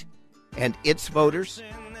state and its voters?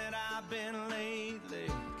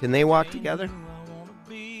 Can they walk together?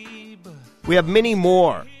 We have many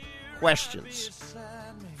more questions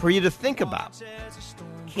for you to think about.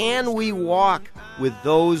 Can we walk with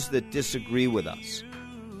those that disagree with us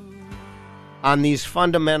on these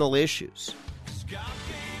fundamental issues?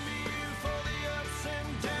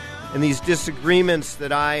 And these disagreements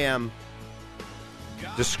that I am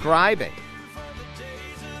describing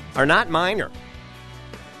are not minor.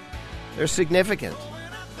 They're significant.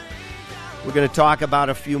 We're going to talk about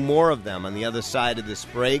a few more of them on the other side of this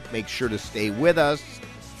break. Make sure to stay with us.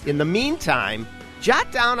 In the meantime,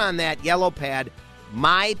 jot down on that yellow pad,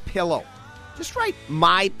 My Pillow. Just write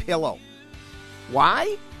My Pillow.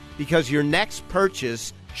 Why? Because your next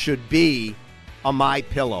purchase should be a My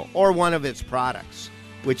Pillow or one of its products,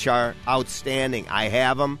 which are outstanding. I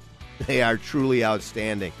have them. They are truly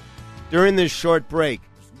outstanding. During this short break,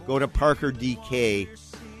 go to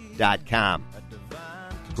parkerdk.com.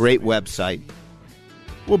 Great website.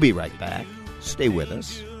 We'll be right back. Stay with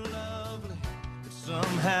us.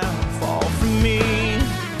 Somehow fall from me.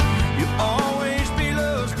 You always be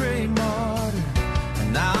love's great martyr,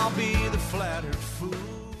 and I'll be the flattered fool.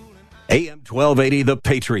 AM 1280, The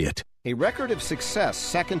Patriot. A record of success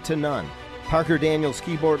second to none. Parker Daniels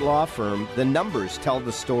Keyboard Law Firm, the numbers tell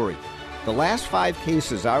the story. The last 5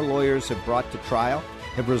 cases our lawyers have brought to trial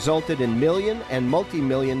have resulted in million and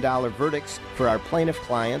multi-million-dollar verdicts for our plaintiff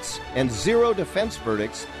clients and 0 defense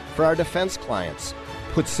verdicts for our defense clients.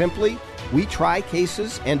 Put simply, we try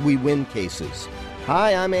cases and we win cases.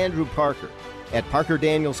 Hi, I'm Andrew Parker. At Parker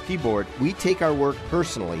Daniels Keyboard, we take our work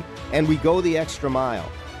personally and we go the extra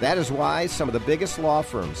mile. That is why some of the biggest law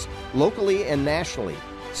firms, locally and nationally,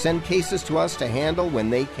 send cases to us to handle when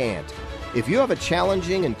they can't. If you have a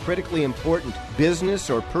challenging and critically important business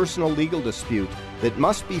or personal legal dispute that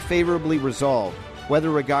must be favorably resolved, whether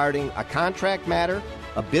regarding a contract matter,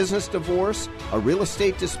 a business divorce, a real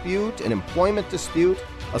estate dispute, an employment dispute,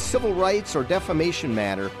 a civil rights or defamation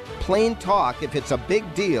matter, plain talk. If it's a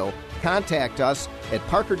big deal, contact us at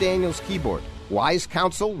Parker Daniels Keyboard. Wise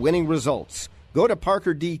counsel, winning results. Go to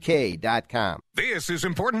parkerdk.com. This is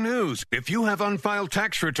important news. If you have unfiled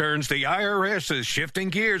tax returns, the IRS is shifting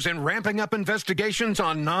gears and ramping up investigations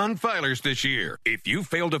on non-filers this year. If you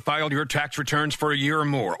fail to file your tax returns for a year or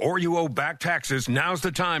more, or you owe back taxes, now's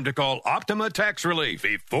the time to call Optima Tax Relief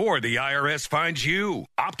before the IRS finds you.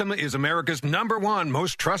 Optima is America's #1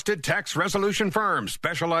 most trusted tax resolution firm,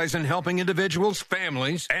 specialize in helping individuals,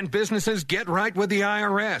 families, and businesses get right with the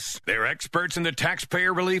IRS. They're experts in the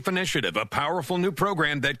Taxpayer Relief Initiative, a powerful new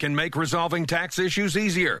program that can make resolving tax issues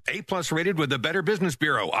easier. A+ rated with the Better Business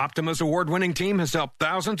Bureau, Optima's award-winning team has helped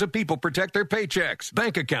thousands of people protect their paychecks,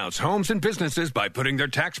 bank accounts, homes, and businesses by putting their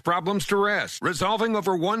tax problems to rest, resolving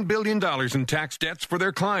over $1 billion in tax debts for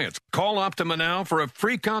their clients. Call Optima now for a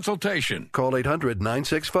free consultation. Call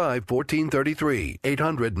 800-965-1433.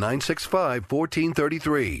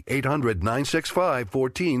 800-965-1433.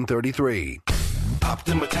 800-965-1433.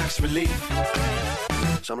 Optima Tax Relief.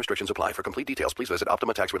 Some restrictions apply. For complete details, please visit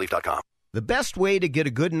OptimaTaxRelief.com. The best way to get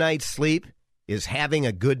a good night's sleep is having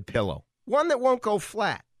a good pillow. One that won't go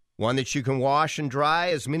flat. One that you can wash and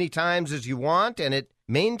dry as many times as you want, and it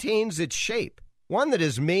maintains its shape. One that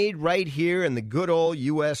is made right here in the good old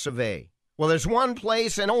U.S. of A. Well, there's one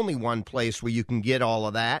place and only one place where you can get all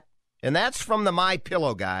of that, and that's from the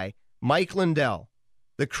MyPillow guy, Mike Lindell,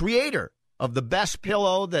 the creator of the best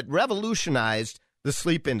pillow that revolutionized the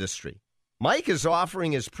sleep industry. Mike is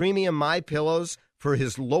offering his premium MyPillows for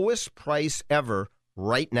his lowest price ever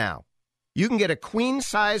right now. You can get a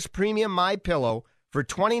queen-size premium MyPillow for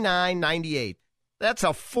 $29.98. That's a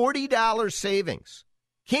 $40 savings.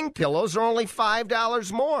 King pillows are only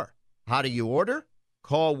 $5 more. How do you order?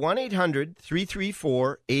 Call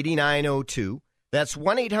 1-800-334-8902. That's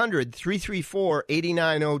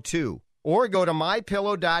 1-800-334-8902. Or go to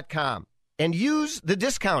MyPillow.com and use the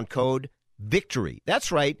discount code VICTORY.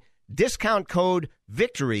 That's right. Discount code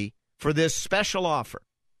VICTORY for this special offer.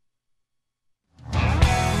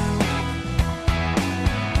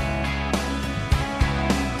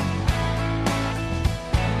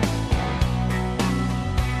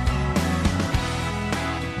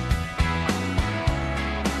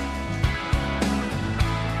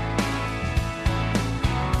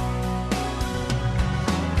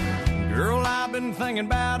 Girl, I've been thinking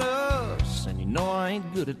about us, and you know I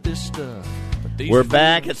ain't good at this stuff. We're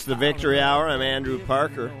back. It's the Victory Hour. I'm Andrew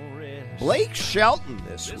Parker. Blake Shelton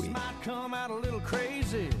this week.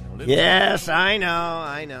 Yes, I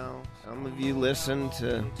know. Some of you listen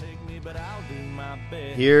to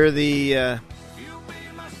hear the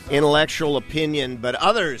intellectual opinion, but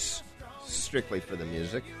others strictly for the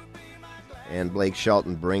music. And Blake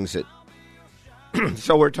Shelton brings it.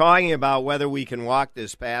 So we're talking about whether we can walk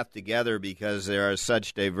this path together because there are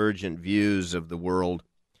such divergent views of the world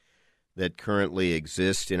that currently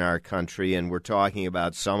exist in our country, and we're talking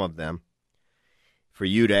about some of them. For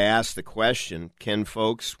you to ask the question, can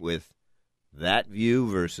folks with that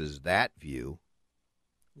view versus that view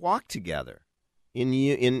walk together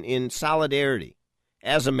in solidarity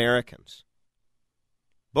as Americans?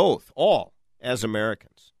 Both, all as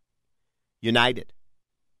Americans. United.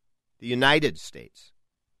 The United States.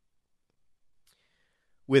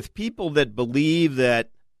 With people that believe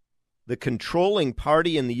that the controlling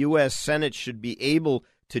party in the U.S. Senate should be able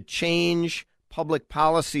to change public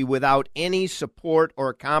policy without any support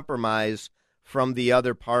or compromise from the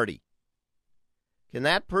other party. Can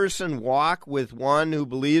that person walk with one who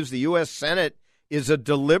believes the U.S. Senate is the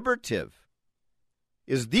deliberative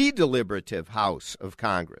house of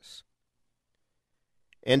Congress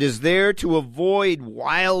and is there to avoid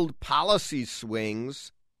wild policy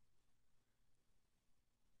swings,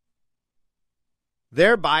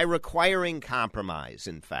 thereby requiring compromise,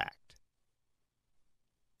 in fact?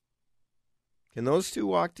 Can those two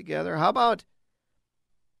walk together? How about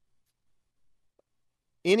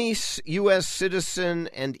any U.S. citizen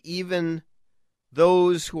and even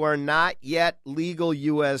those who are not yet legal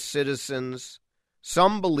U.S. citizens,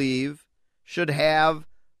 some believe, should have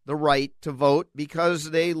the right to vote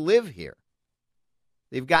because they live here.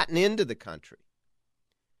 They've gotten into the country.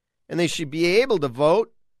 And they should be able to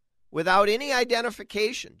vote without any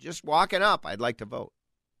identification, just walking up, I'd like to vote.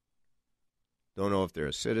 Don't know if they're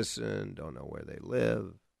a citizen, don't know where they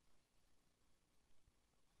live.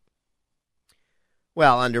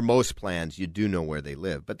 Well, under most plans, you do know where they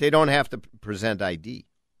live, but they don't have to present ID.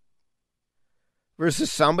 Versus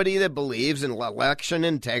somebody that believes in election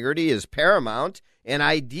integrity is paramount and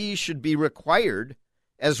ID should be required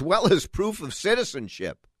as well as proof of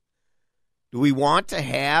citizenship. Do we want to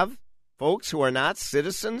have folks who are not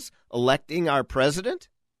citizens electing our president,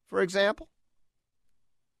 for example?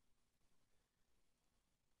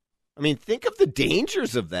 I mean, think of the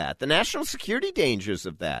dangers of that, the national security dangers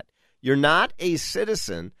of that. You're not a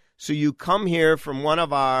citizen, so you come here from one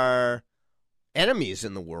of our enemies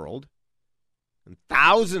in the world, and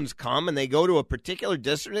thousands come and they go to a particular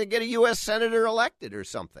district and they get a U.S. senator elected or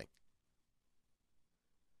something.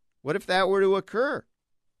 What if that were to occur?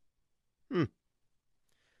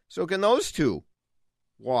 So can those two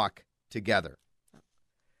walk together?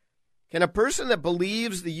 Can a person that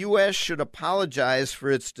believes the U.S. should apologize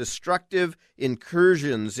for its destructive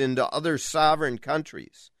incursions into other sovereign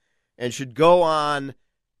countries and should go on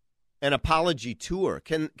an apology tour,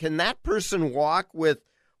 can that person walk with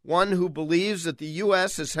one who believes that the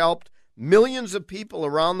U.S. has helped millions of people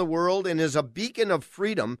around the world and is a beacon of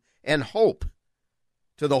freedom and hope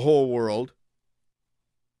to the whole world,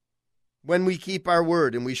 when we keep our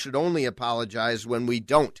word, and we should only apologize when we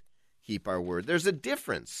don't keep our word? There's a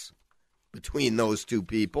difference between those two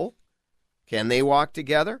people. Can they walk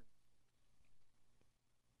together?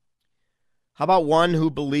 How about one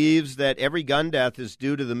who believes that every gun death is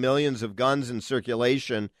due to the millions of guns in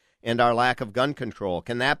circulation and our lack of gun control?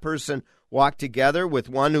 Can that person walk together with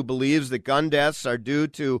one who believes that gun deaths are due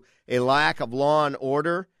to a lack of law and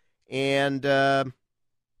order and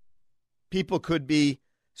people could be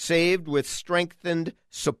saved with strengthened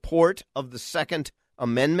support of the Second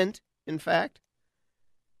Amendment, in fact?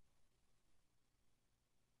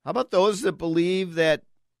 How about those that believe that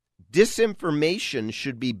disinformation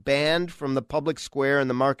should be banned from the public square and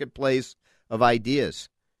the marketplace of ideas?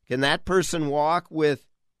 Can that person walk with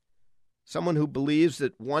someone who believes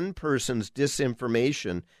that one person's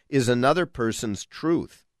disinformation is another person's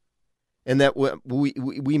truth, and that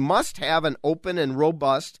we must have an open and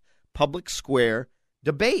robust public square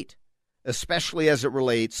debate, especially as it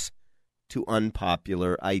relates to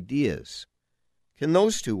unpopular ideas? Can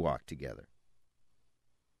those two walk together?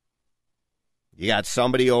 You got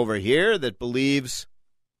somebody over here that believes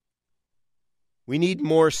we need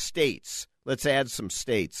more states. Let's add some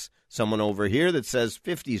states. Someone over here that says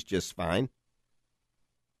 50 is just fine.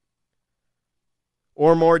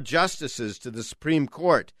 Or more justices to the Supreme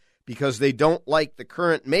Court because they don't like the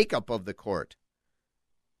current makeup of the court,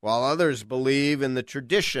 while others believe in the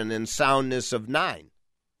tradition and soundness of 9,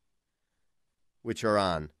 which are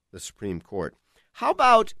on the Supreme Court. How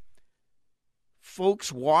about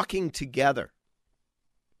folks walking together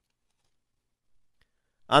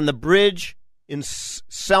on the bridge in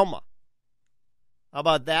Selma? How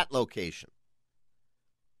about that location?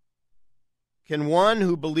 Can one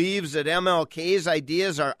who believes that MLK's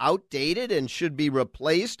ideas are outdated and should be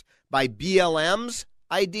replaced by BLM's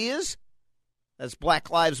ideas, that's Black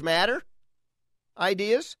Lives Matter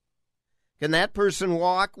ideas, can that person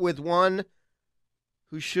walk with one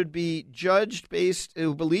who should be judged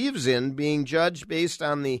who believes in being judged based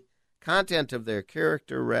on the content of their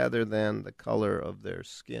character rather than the color of their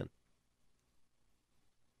skin?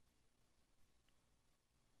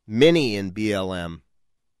 Many in BLM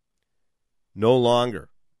no longer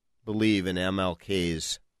believe in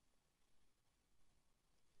MLK's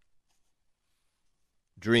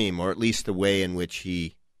dream, or at least the way in which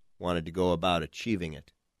he wanted to go about achieving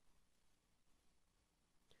it.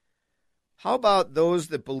 How about those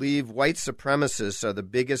that believe white supremacists are the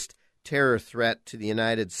biggest terror threat to the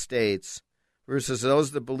United States versus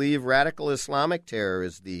those that believe radical Islamic terror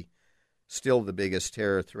is still the biggest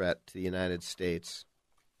terror threat to the United States?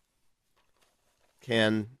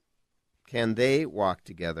 Can they walk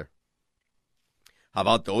together? How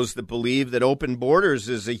about those that believe that open borders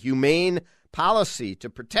is a humane policy to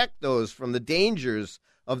protect those from the dangers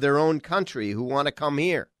of their own country who want to come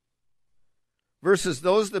here, versus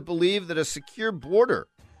those that believe that a secure border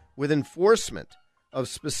with enforcement of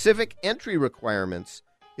specific entry requirements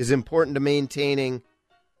is important to maintaining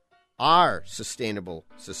our sustainable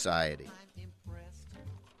society?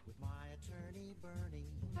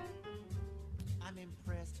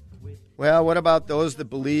 Well, what about those that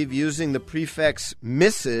believe using the prefix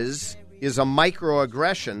Mrs. is a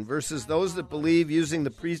microaggression versus those that believe using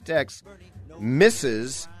the prefix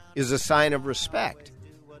Mrs. is a sign of respect?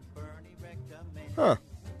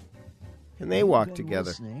 Can they walk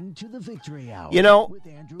together? You know,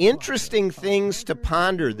 interesting things to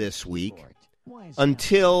ponder this week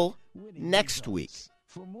until next week,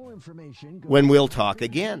 when we'll talk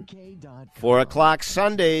again. 4 o'clock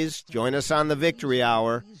Sundays, join us on the Victory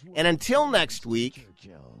Hour. And until next week,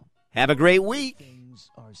 have a great week.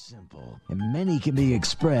 Are simple, and many can be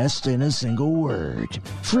expressed in a single word: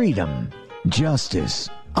 freedom. justice,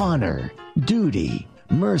 honor, duty,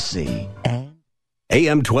 mercy, and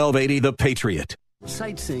AM 1280, The Patriot.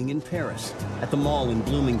 Sightseeing in Paris, at the mall in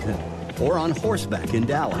Bloomington, or on horseback in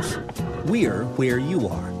Dallas. We're where you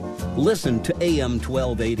are. Listen to AM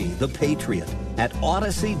 1280, The Patriot, at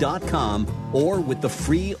Odyssey.com or with the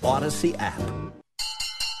free Odyssey app.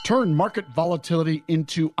 Turn market volatility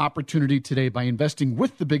into opportunity today by investing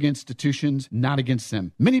with the big institutions, not against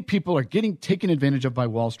them. Many people are getting taken advantage of by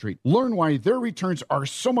Wall Street. Learn why their returns are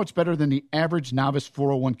so much better than the average novice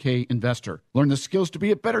 401k investor. Learn the skills to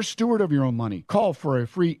be a better steward of your own money. Call for a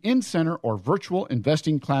free in-center or virtual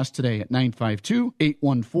investing class today at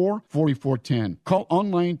 952-814-4410. Call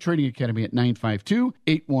Online Trading Academy at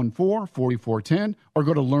 952-814-4410 or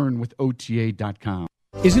go to learnwithota.com.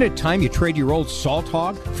 Isn't it time you trade your old Salt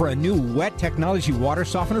Hog for a new wet technology water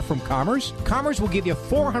softener from Commerce? Commerce will give you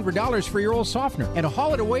 $400 for your old softener and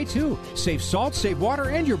haul it away too. Save salt, save water,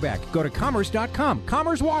 and you're back. Go to commerce.com.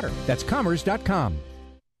 Commerce Water. That's commerce.com.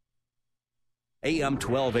 AM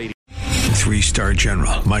 1280. 3-star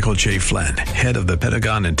General Michael J. Flynn, head of the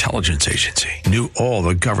Pentagon Intelligence Agency, knew all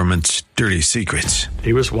the government's dirty secrets.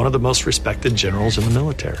 He was one of the most respected generals in the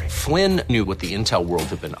military. Flynn knew what the intel world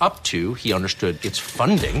had been up to. He understood its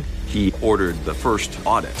funding. He ordered the first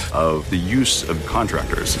audit of the use of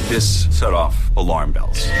contractors. This set off alarm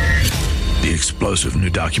bells. The explosive new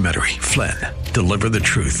documentary, Flynn, Deliver the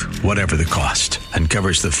Truth, Whatever the Cost,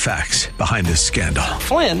 uncovers the facts behind this scandal.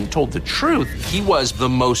 Flynn told the truth. He was the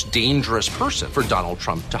most dangerous person for Donald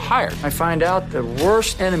Trump to hire. I find out the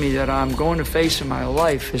worst enemy that I'm going to face in my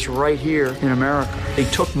life is right here in America. They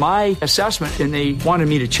took my assessment and they wanted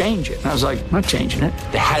me to change it. And I was like, I'm not changing it.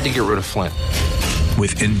 They had to get rid of Flynn.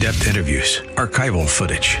 With in-depth interviews, archival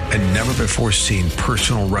footage, and never-before-seen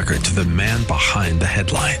personal records of the man behind the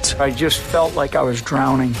headlines. I just felt like I was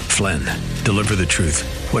drowning. Flynn, Deliver the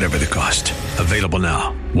Truth, Whatever the Cost. Available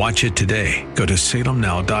now. Watch it today. Go to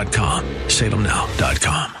salemnow.com.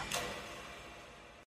 salemnow.com.